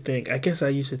guess I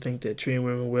used to think that treating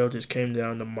women well just came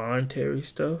down to monetary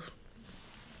stuff.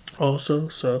 Also,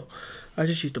 so I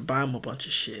just used to buy them a bunch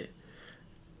of shit.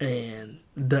 And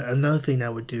another thing I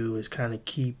would do is kind of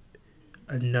keep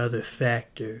another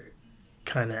factor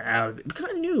kind of out of it, because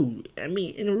I knew, I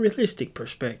mean, in a realistic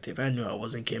perspective, I knew I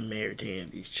wasn't getting married to any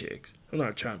of these chicks. I'm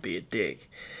not trying to be a dick.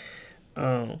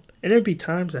 And there'd be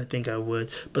times I think I would,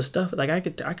 but stuff like I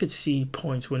could see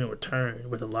points when it would turn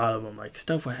with a lot of them. Like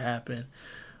stuff would happen.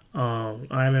 I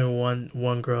remember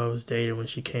one girl I was dating when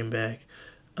she came back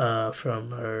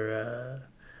from her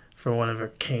from one of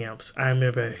her camps. I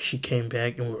remember she came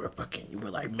back and we were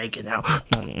like making out,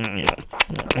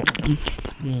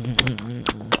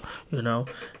 you know,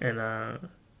 and I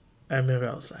remember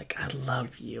I was like, I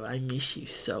love you, I miss you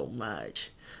so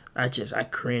much. I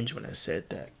cringed when I said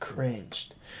that.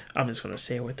 Cringed. I'm just gonna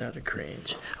say it without a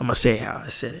cringe. I'm gonna say how I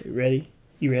said it. Ready?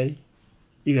 You ready?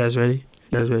 You guys ready?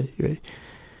 You guys ready? You ready?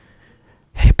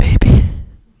 Hey baby,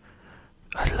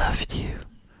 I loved you.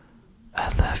 I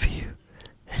love you,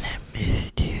 and I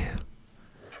missed you.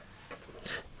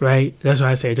 Right? That's what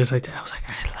I say. Just like that. I was like,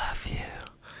 I love you.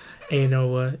 And you know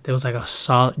what? There was like a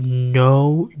solid,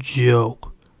 no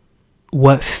joke.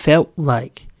 What felt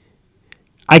like.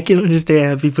 I can understand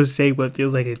how people say what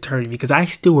feels like eternity, because I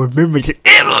still remember this.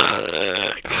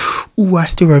 Ooh, I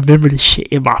still remember this shit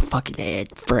in my fucking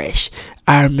head, fresh.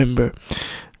 I remember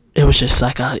it was just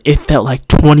like it felt like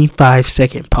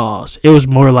 25-second pause. It was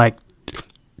more like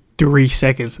 3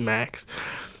 seconds max.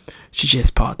 She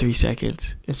just paused 3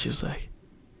 seconds, and she was like,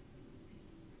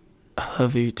 I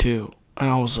love you too. And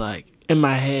I was like, in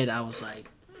my head, I was like,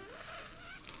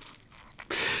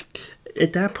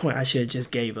 at that point, I should have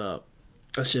just gave up.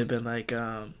 I should have been like,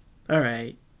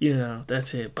 alright,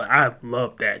 that's it. But I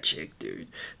love that chick, dude.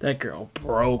 That girl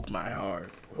broke my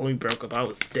heart. When we broke up, I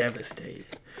was devastated.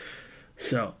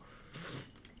 So,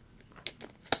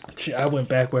 I went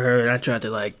back with her and I tried to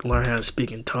like learn how to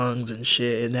speak in tongues and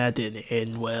shit, and that didn't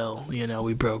end well.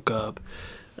 We broke up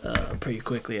pretty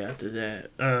quickly after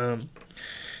that.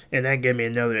 And that gave me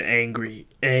another angry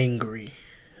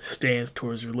stance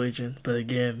towards religion. But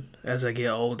again, as I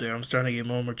get older, I'm starting to get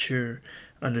more mature,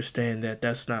 understand that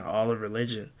that's not all of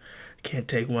religion. Can't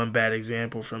take one bad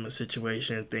example from a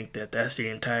situation and think that that's the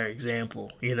entire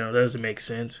example. That doesn't make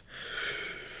sense.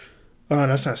 Oh,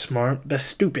 that's not smart. That's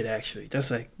stupid, actually.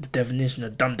 That's like the definition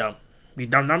of dumb. Be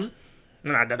dumb?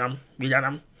 Not dumb. Be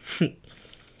dumb.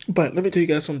 But let me tell you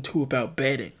guys something too about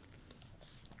betting.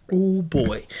 Oh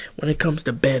boy, when it comes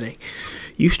to betting,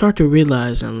 you start to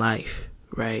realize in life,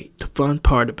 right? The fun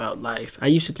part about life. I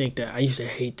used to hate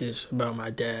this about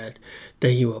my dad,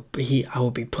 that I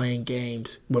would be playing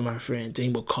games with my friends and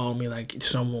he would call me like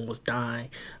someone was dying.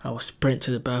 I would sprint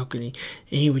to the balcony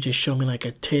and he would just show me like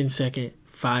a 10-second,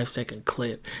 5-second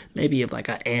clip, maybe of like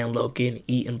an antelope getting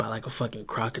eaten by like a fucking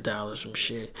crocodile or some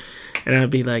shit. And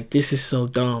I'd be like, this is so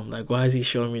dumb. Like, why is he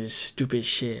showing me this stupid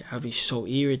shit? I'd be so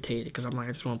irritated because I'm like,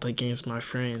 I just want to play games with my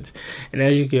friends. And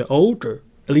as you get older,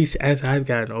 at least as I've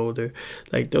gotten older,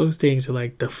 like those things are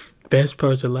like the best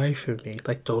parts of life for me.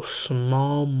 Like those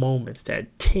small moments,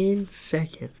 that 10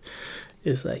 seconds.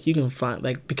 It's like you can find,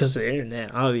 like, because of the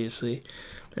internet, obviously,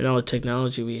 and all the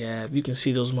technology we have, you can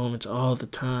see those moments all the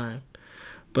time.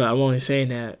 But I'm only saying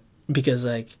that because,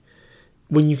 like,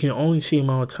 when you can only see them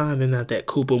all the time, they're not that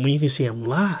cool. But when you can see them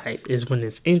live is when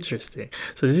it's interesting.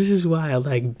 So this is why I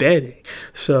like betting.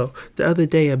 So the other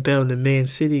day I bet on the Man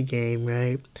City game,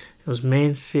 right? It was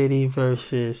Man City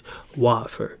versus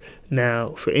Watford. Now,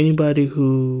 for anybody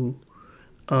who,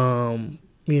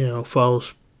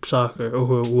 follows soccer or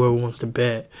whoever wants to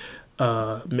bet,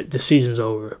 the season's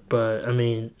over. But, I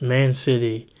mean, Man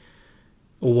City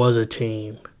was a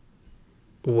team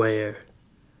where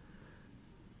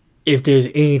if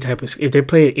they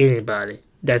play anybody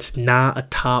that's not a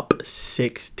top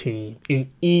 6 team, and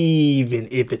even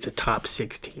if it's a top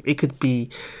 6 team, it could be,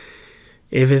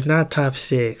 if it's not top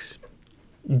 6,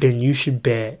 then you should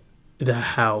bet the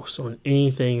house on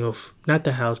anything not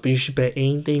the house, but you should bet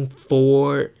anything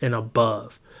 4 and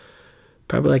above.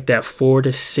 Probably like that 4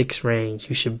 to 6 range.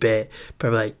 You should bet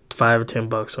probably like $5 or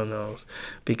 $10 on those,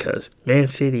 because Man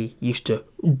City used to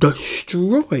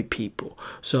destroy people.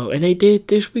 So, and they did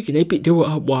this weekend. They were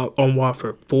up on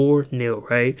Watford 4-0,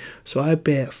 right? So I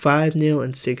bet 5-0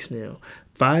 and 6-0.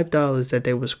 $5 that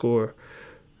they would score,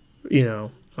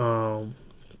 5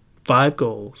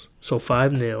 goals. So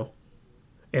 5-0,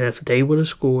 And if they would have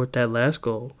scored that last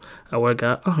goal, I would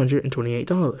have got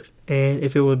 $128. And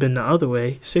if it would have been the other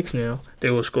way, 6-0, they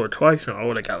would have scored twice, and I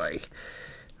would have got like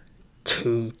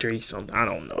 2, 3, something. I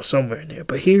don't know, somewhere in there.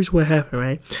 But here's what happened,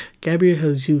 right?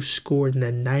 Gabriel Jesus scored in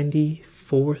the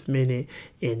 94th minute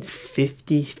and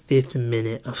 55th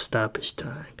minute of stoppage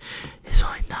time. It's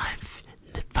only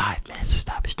 5 minutes of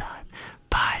stoppage time.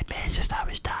 5 minutes of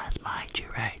stoppage time, mind you,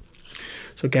 right?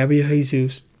 So Gabriel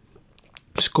Jesus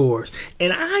scores.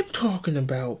 And I'm talking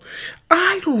about,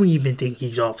 I don't even think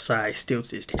he's offside still to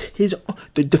this day.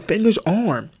 The defender's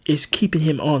arm is keeping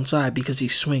him onside because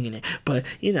he's swinging it. But,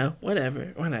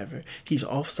 whatever. He's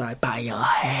offside by a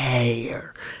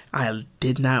hair. I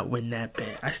did not win that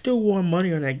bet. I still won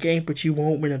money on that game, but you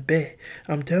won't win a bet.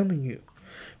 I'm telling you.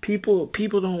 People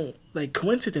don't, like,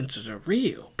 coincidences are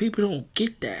real. People don't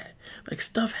get that. Like,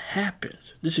 stuff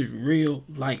happens. This is real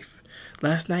life.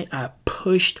 Last night, I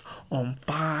pushed on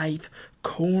 5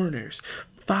 corners.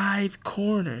 5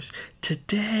 corners.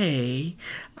 Today,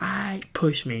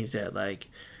 push means that, like,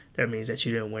 that means that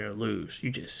you didn't win or lose.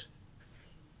 You just,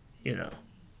 you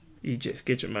just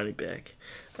get your money back.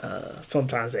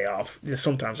 Sometimes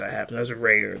sometimes that happens. That's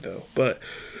rare, though. But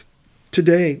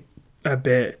today, I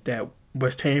bet that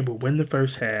West Ham would win the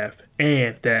first half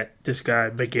and that this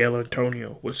guy, Miguel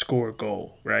Antonio, would score a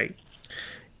goal, right?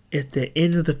 At the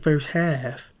end of the first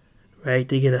half, right,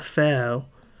 they get a foul.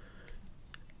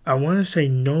 I want to say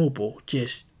Noble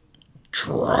just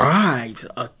drives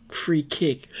a free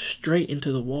kick straight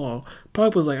into the wall.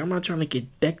 Probably was like, I'm not trying to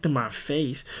get decked in my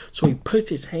face. So he puts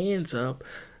his hands up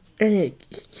and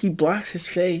he blocks his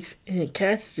face and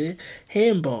catches it.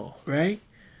 Handball, right?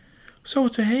 So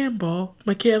it's a handball.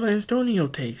 Miguel Antonio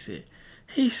takes it.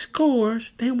 He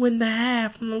scores. They win the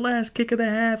half from the last kick of the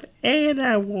half. And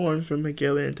I won from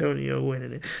Miguel Antonio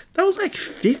winning it. That was like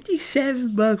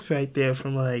 $57 right there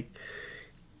from like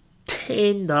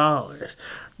 $10.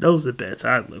 Those are bets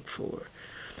I look for.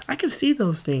 I can see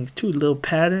those things too. Little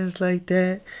patterns like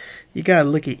that. You got to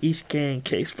look at each game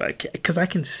case by case. Because I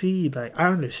can see, like, I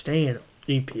understand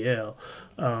EPL.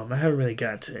 I haven't really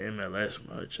gotten to MLS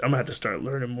much. I'm going to have to start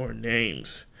learning more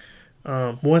names.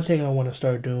 One thing I want to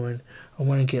start doing, I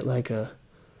want to get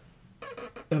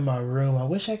in my room, I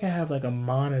wish I could have like a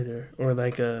monitor or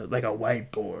like a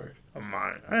whiteboard. A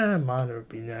monitor would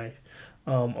be nice.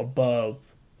 Above,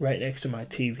 right next to my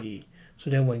TV. So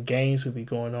then when games would be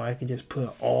going on, I can just put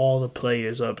all the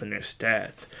players up and their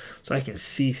stats. So I can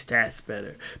see stats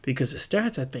better. Because the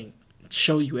stats, I think,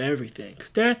 show you everything.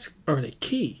 Stats are the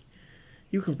key.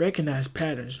 You can recognize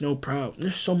patterns, no problem.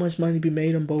 There's so much money to be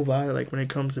made on both sides, like when it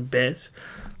comes to bets.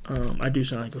 I do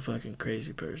sound like a fucking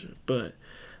crazy person. But,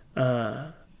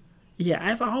 yeah,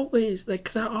 I've always, like,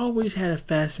 because I always had a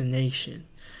fascination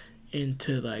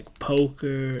into, like,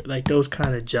 poker, like, those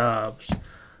kind of jobs.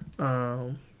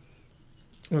 Or,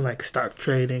 like, stock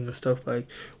trading and stuff, like,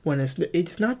 when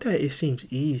it's not that it seems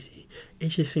easy. It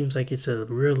just seems like it's a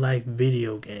real-life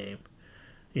video game,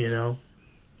 you know?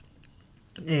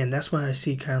 And that's why I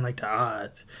see kind of like the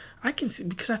odds. I can see,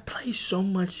 because I've played so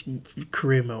much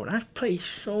career mode. I've played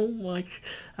so much.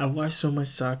 I've watched so much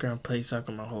soccer and played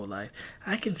soccer my whole life.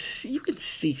 You can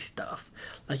see stuff.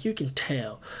 Like, you can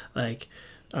tell. Like,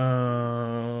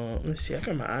 let's see. I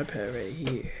got my iPad right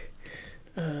here.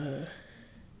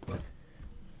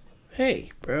 Hey,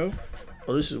 bro.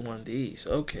 Oh, this is one of these.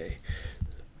 Okay.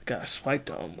 I got to swipe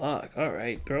to unlock. All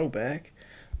right. Throwback.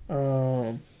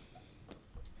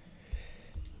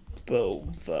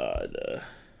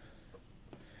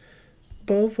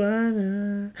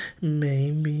 Bovada,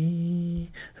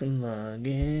 maybe log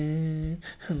in.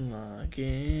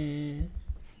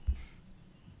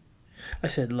 I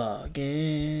said log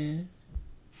in.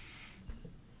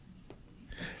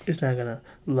 It's not gonna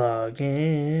log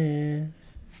in.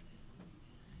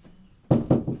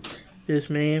 Yes,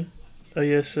 ma'am. Oh,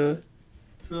 yes, sir.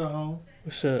 So,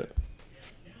 What's up?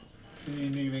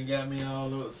 you even got me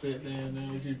all upset there.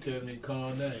 Now what you tell me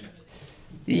calm down?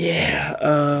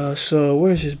 Yeah, so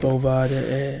where's this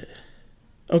Bovada at?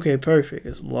 Okay, perfect.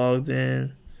 It's logged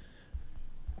in.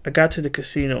 I got to the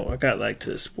casino. I got like to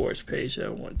the sports page that I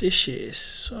want. This shit is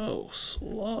so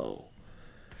slow.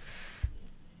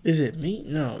 Is it me?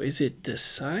 No. Is it the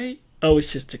site? Oh,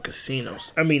 it's just the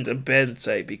casinos. I mean the betting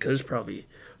site, because it's probably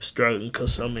struggling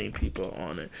because so many people are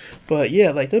on it. But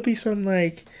yeah, like there'll be something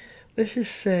like, let's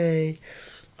just say,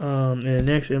 in the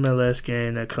next MLS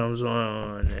game that comes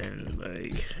on in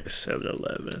like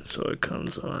 7-Eleven, so it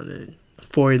comes on in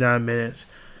 49 minutes.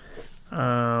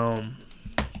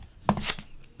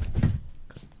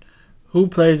 Who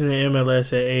plays in the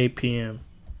MLS at 8 p.m.?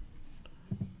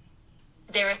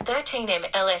 There are 13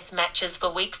 MLS matches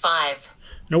for Week 5.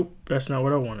 Nope, that's not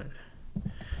what I wanted.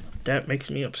 That makes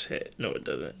me upset. No, it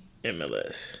doesn't.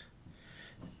 MLS.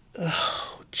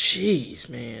 Oh, jeez,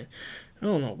 man. I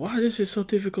don't know why this is so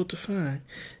difficult to find.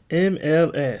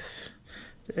 MLS.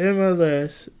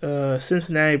 MLS,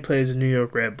 Cincinnati plays the New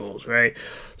York Red Bulls, right?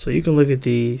 So you can look at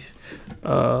these.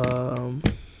 The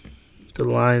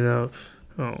lineup.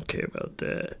 I don't care about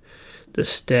that. The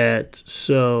stats.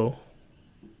 So,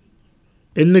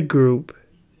 in the group,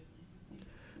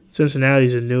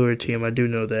 Cincinnati's a newer team. I do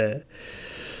know that.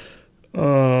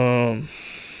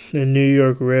 The New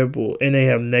York Red Bull, and they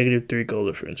have -3 goal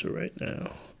differential right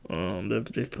now.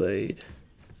 They've played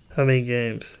how many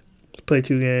games? Played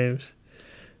 2 games.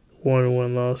 Won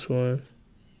 1, lost 1.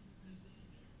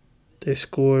 They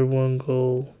scored 1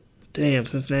 goal. Damn,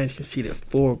 Cincinnati conceded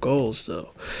 4 goals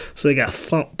though, so they got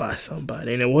thumped by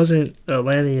somebody, and it wasn't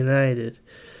Atlanta United.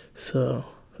 So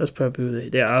that's probably who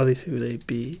they're obviously who they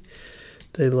beat.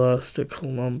 They lost to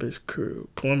Columbus Crew.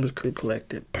 Columbus Crew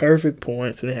collected perfect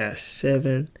points, and they had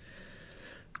 7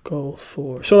 goals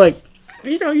for. So, like,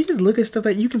 you just look at stuff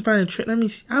that you can find a trend. Let me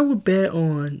see. I would bet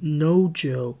on, no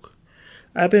joke,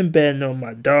 I've been betting on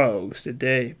my dogs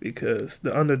today because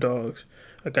the underdogs,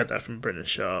 I got that from Brendan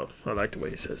Shaw. I like the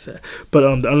way he says that. But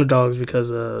the underdogs, because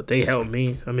they helped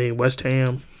me. I mean, West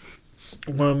Ham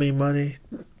won me money.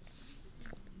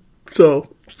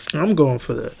 So I'm going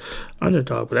for the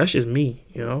underdog, but that's just me,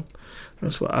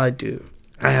 That's what I do.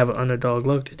 I have an underdog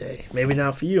luck today. Maybe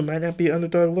not for you. It might not be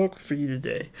underdog luck for you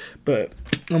today. But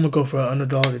I'm going to go for an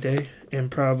underdog today and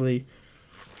probably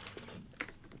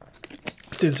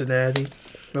Cincinnati.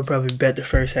 I'll probably bet the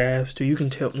first half. So you can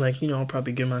tell, I'll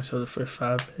probably give myself the first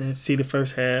 5 minutes, see the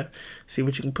first half, see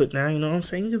what you can put down, you know what I'm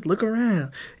saying? Just look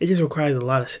around. It just requires a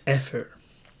lot of effort.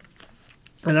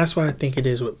 And that's why I think it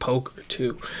is with poker,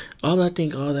 too. I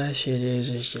think all that shit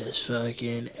is just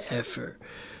fucking effort.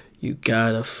 You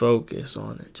gotta focus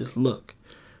on it. Just look.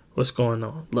 What's going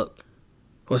on? Look.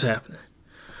 What's happening?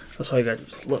 That's all you gotta do.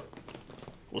 Just look.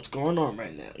 What's going on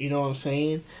right now? You know what I'm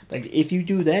saying? Like, if you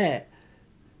do that,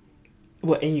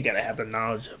 well, and you gotta have the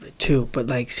knowledge of it, too. But,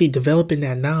 developing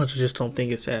that knowledge, I just don't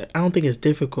think it's that. I don't think it's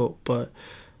difficult, but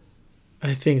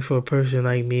I think for a person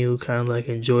like me who kind of,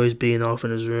 enjoys being off in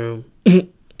his room,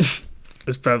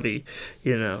 it's probably,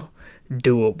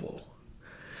 doable.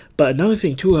 But another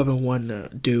thing, too, I've been wanting to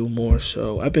do more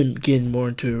so, I've been getting more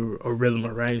into a rhythm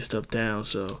of writing stuff down,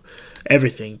 so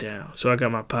everything down. So I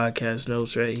got my podcast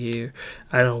notes right here.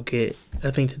 I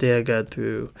think today I got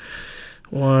through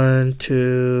 1,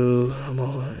 2,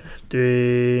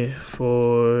 3,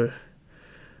 4,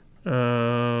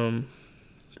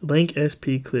 Link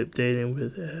SP clip, dating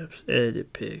with apps,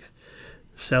 edited pics,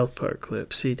 South Park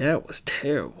clip. See, that was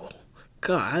terrible.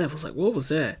 God, I was like, what was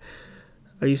that?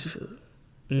 I used to feel,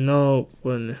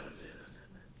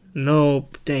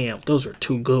 damn, those are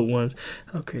 2 good ones.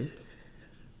 Okay.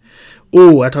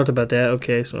 Ooh, I talked about that.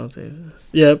 Okay, so I'm saying,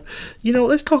 yep. We can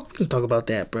talk about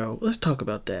that, bro. Let's talk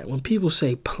about that. When people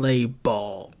say play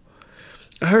ball,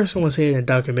 I heard someone say in a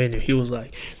documentary, he was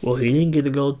like, well, he didn't get to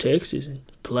go to Texas and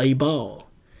play ball.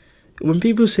 When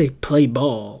people say play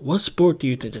ball, what sport do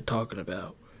you think they're talking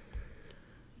about?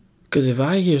 Because if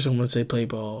I hear someone say play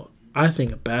ball, I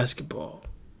think of basketball.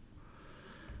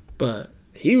 But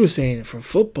he was saying it for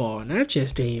football, and that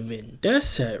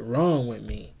set wrong with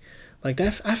me.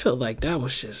 That, I felt like that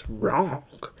was just wrong.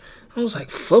 I was like,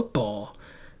 football?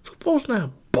 Football's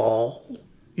not ball,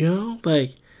 No,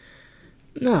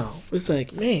 it's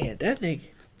like, man, that nigga,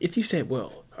 if you say,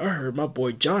 well, I heard my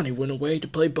boy Johnny went away to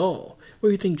play ball. What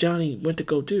do you think Johnny went to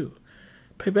go do?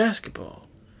 Play basketball.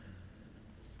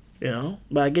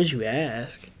 But I guess you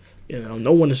ask.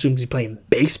 No one assumes he's playing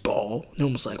baseball. No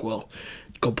one's like, well,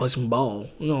 go play some ball.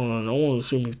 No one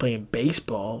assumes he's playing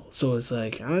baseball. So it's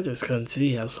like, I just couldn't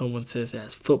see how someone says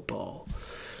that's football.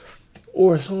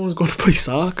 Or if someone's going to play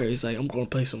soccer, he's like, I'm going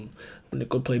to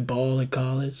go play ball in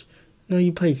college. No,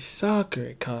 you played soccer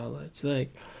at college.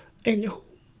 And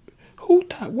who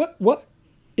thought, what?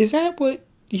 Is that what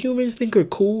humans think are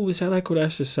cool? Is that what our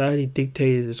society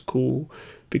dictated is cool?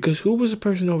 Because who was the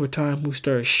person over time who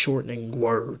started shortening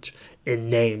words and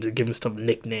names and giving stuff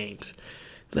nicknames?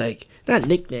 Not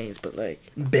nicknames, but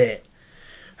bet.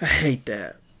 I hate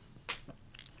that.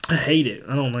 I hate it.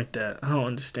 I don't like that. I don't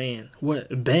understand.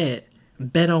 What? Bet?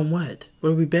 Bet on what?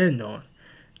 What are we betting on?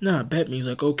 Nah, bet means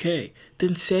okay.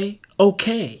 Then say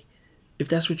okay. If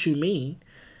that's what you mean.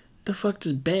 The fuck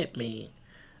does bet mean?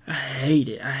 I hate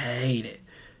it.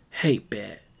 Hate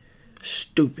bet.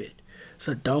 Stupid. It's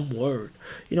a dumb word.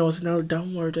 It's another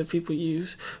dumb word that people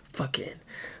use? Fucking.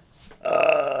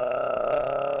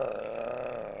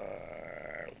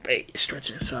 Wait,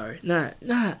 stretching. Sorry, not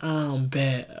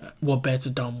bad. Well, bad's a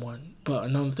dumb one, but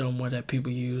another dumb one that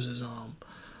people use is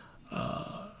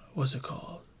what's it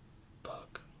called?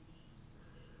 Fuck.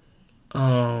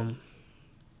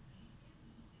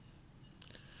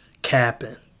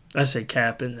 Capping. I say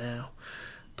capping now,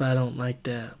 but I don't like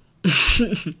that.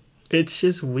 It's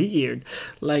just weird.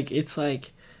 Like it's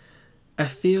like I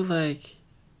feel like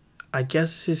I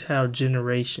guess this is how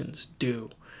generations do.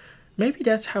 Maybe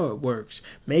that's how it works.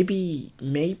 Maybe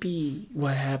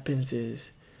what happens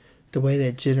is the way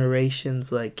that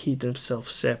generations like keep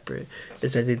themselves separate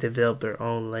is that they develop their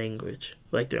own language,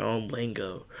 like their own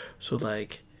lingo. So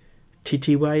like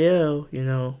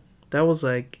TTYL, that was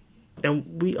like,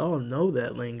 and we all know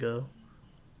that lingo,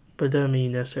 but it doesn't mean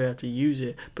you necessarily have to use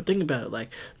it. But think about it, like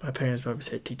my parents probably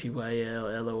said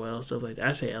TTYL, LOL, stuff like that.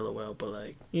 I say LOL, but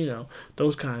like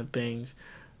those kind of things,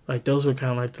 like those were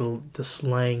kind of like the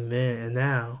slang then, and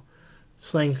now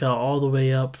slang's got all the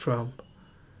way up from.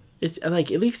 It's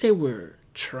like at least they were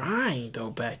trying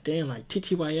though back then. Like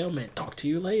TTYL meant talk to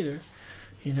you later.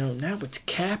 Now it's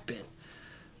capping,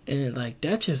 and like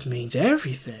that just means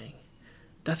everything.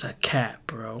 That's a cap,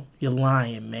 bro. You're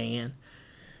lying, man.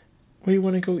 Where you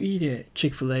want to go eat at?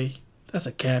 Chick-fil-A. That's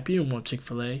a cap. You don't want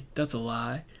Chick-fil-A. That's a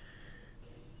lie.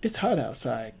 It's hot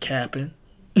outside. Capping.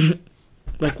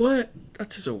 Like what?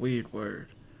 That's just a weird word.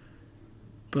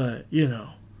 But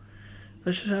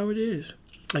that's just how it is.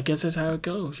 I guess that's how it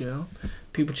goes,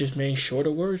 People just made shorter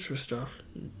words for stuff.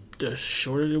 The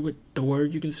shorter the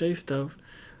word you can say stuff,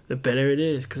 the better it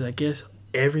is. Because I guess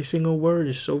every single word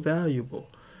is so valuable.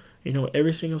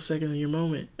 Every single second of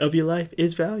your life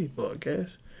is valuable, I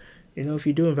guess. If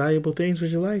you're doing valuable things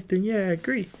with your life, then yeah, I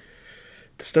agree.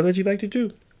 The stuff that you like to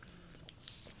do.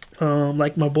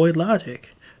 Like my boy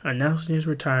Logic announcing his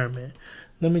retirement.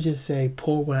 Let me just say,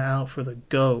 pour one out for the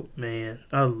GOAT, man.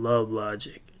 I love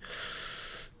Logic.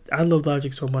 I love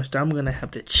Logic so much that I'm going to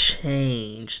have to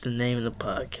change the name of the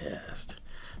podcast.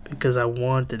 Because I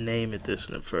wanted to name it this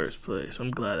in the first place.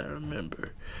 I'm glad I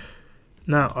remember.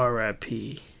 Not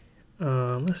R.I.P.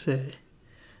 Let's say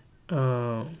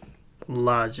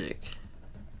Logic.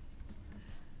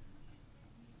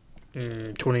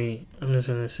 20. I'm just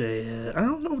gonna say I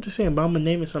don't know what to say, but I'm gonna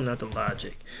name it something after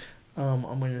Logic. I'm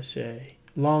gonna say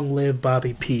Long Live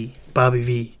Bobby V.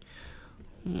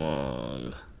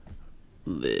 Long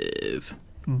Live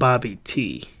Bobby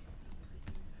T.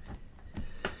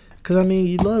 Cause I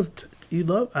mean,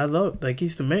 I love, like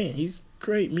he's the man. He's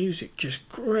great music, just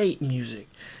great music.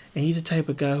 And he's the type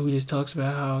of guy who just talks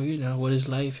about how, what his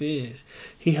life is.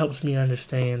 He helps me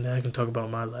understand that I can talk about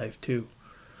my life too.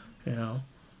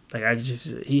 Like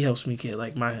he helps me get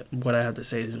like what I have to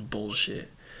say isn't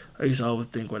bullshit. I used to always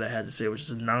think what I had to say was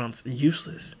just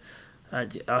useless. I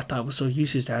thought it was so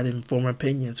useless that I didn't form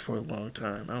opinions for a long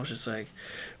time. I was just like,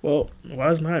 well, why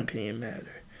does my opinion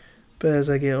matter? But as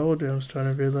I get older, I'm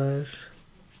starting to realize,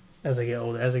 as I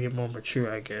get more mature,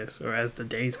 I guess, or as the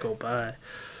days go by,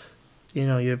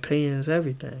 your opinion is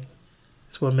everything.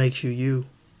 It's what makes you you.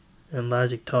 And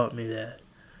Logic taught me that.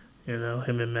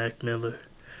 Him and Mac Miller.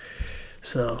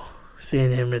 So,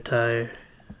 seeing him retire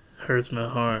hurts my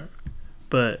heart.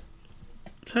 But,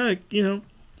 same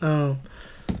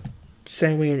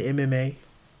way in MMA.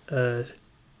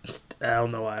 I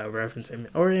don't know why I reference him.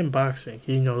 Or in boxing.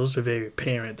 Those are very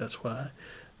apparent. That's why.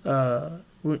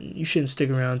 You shouldn't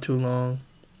stick around too long.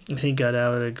 He got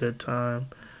out at a good time.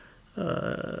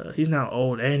 He's now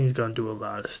old and he's gonna do a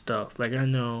lot of stuff. Like I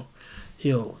know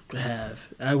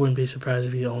I wouldn't be surprised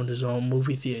if he owned his own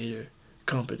movie theater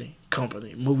company,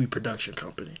 movie production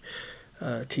company,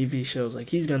 TV shows. Like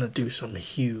he's gonna do something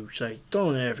huge. Like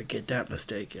don't ever get that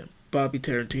mistaken. Bobby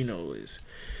Tarantino is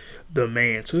the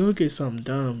man, so he'll get something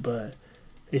done. But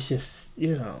it's just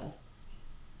I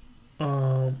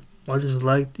just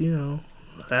like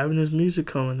having his music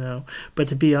coming out. But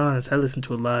to be honest, I listen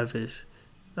to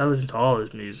all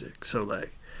his music, so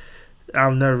like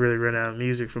I'll never really run out of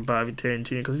music for Bobby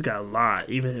Tarantino because he's got a lot,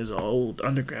 even his old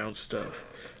underground stuff.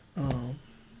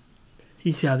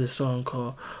 He's got this song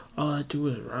called "All I Do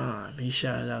Is Rhyme." He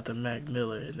shouted out to Mac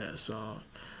Miller in that song.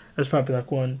 That's probably like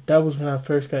that was when I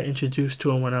first got introduced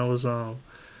to him when I was All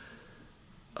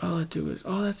I Do Is,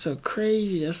 that's so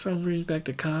crazy. That song brings back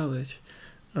to college.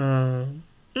 That's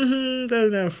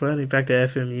not funny. Back to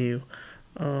FMU.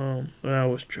 When I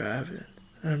was driving.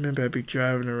 I remember I'd be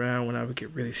driving around when I would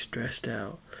get really stressed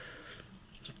out.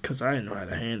 Because I didn't know how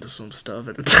to handle some stuff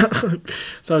at the time.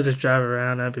 So I would just drive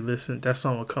around and I'd be listening. That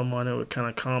song would come on. It would kind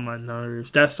of calm my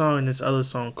nerves. That song and this other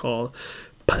song called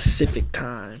Pacific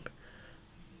Time.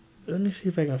 Let me see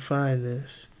if I can find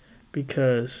this.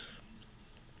 Because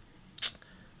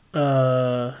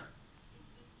Uh,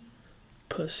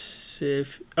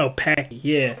 Packy,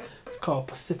 yeah. It's called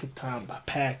Pacific Time by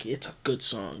Packy. It's a good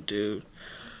song, dude.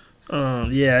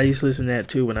 Yeah, I used to listen to that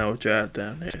too when I would drive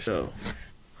down there. So,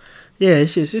 yeah,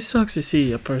 it's just, it sucks to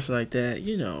see a person like that,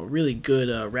 really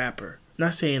good rapper.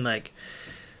 Not saying like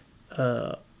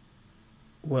uh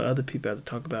what other people have to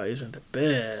talk about isn't the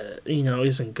best,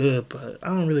 isn't good, but I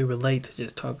don't really relate to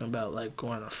just talking about like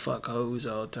going to fuck hoes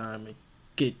all the time and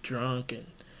get drunk and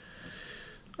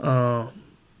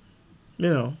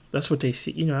that's what they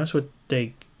see, that's what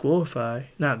they glorify.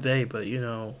 Not they, but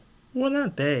well,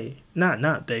 not they,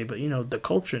 not they, but the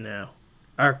culture now,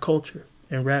 our culture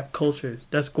and rap culture,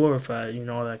 that's glorified,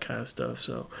 all that kind of stuff.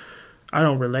 So I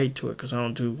don't relate to it because I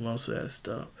don't do most of that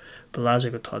stuff. But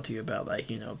Logic will talk to you about like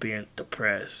being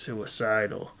depressed,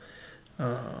 suicidal.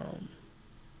 Um,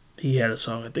 he had a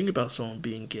song, I think, about someone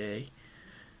being gay.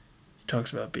 He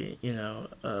talks about being,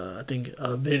 I think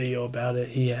a video about it.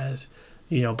 He has,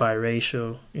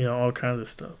 biracial, all kinds of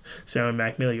stuff. Sam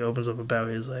McMillan opens up about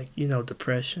his like,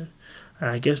 depression. And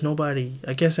I guess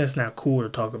that's not cool to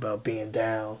talk about being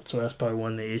down. So that's probably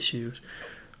one of the issues.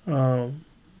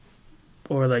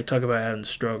 Or like talk about having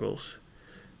struggles.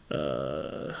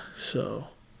 So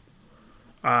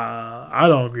I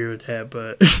don't agree with that,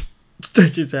 but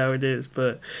that's just how it is.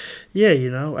 But yeah,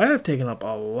 I have taken up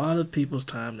a lot of people's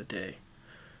time today.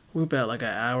 We're about like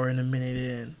an hour and a minute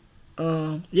in.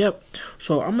 Yep.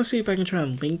 So I'm gonna see if I can try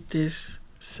and link this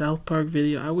South Park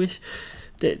video. I wish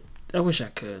I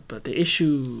could, but the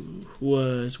issue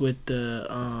was with the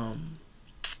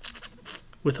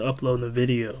with uploading the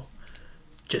video.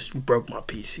 Just broke my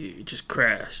PC. It just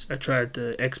crashed. I tried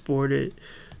to export it,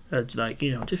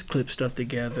 just clip stuff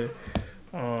together,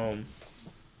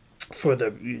 for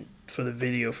the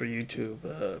video for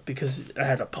YouTube, because I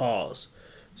had to pause,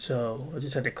 so I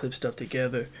just had to clip stuff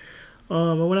together.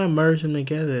 And when I merged them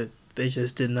together, they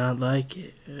just did not like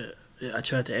it. I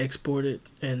tried to export it,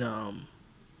 and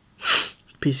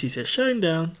PC said shutting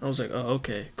down. I was like, oh,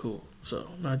 okay, cool. So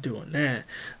I'm not doing that.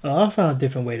 I found a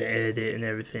different way to edit it and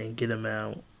everything, get them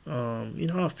out.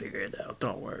 I'll figure it out.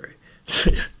 Don't worry.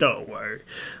 Don't worry.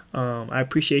 I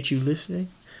appreciate you listening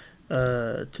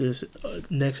to this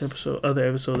other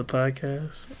episode of the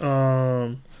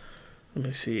podcast. Let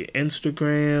me see.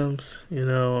 Instagrams,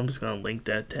 I'm just gonna link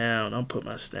that down. I'll put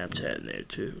my Snapchat in there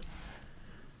too.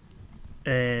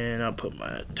 And I'll put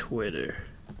my Twitter.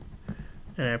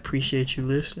 And I appreciate you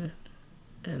listening.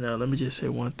 And let me just say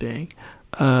one thing.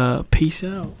 Peace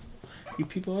out. You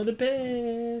people are the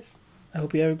best. I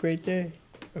hope you have a great day.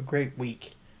 A great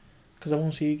week. Because I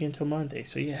won't see you again until Monday.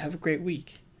 So yeah, have a great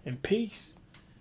week. And peace.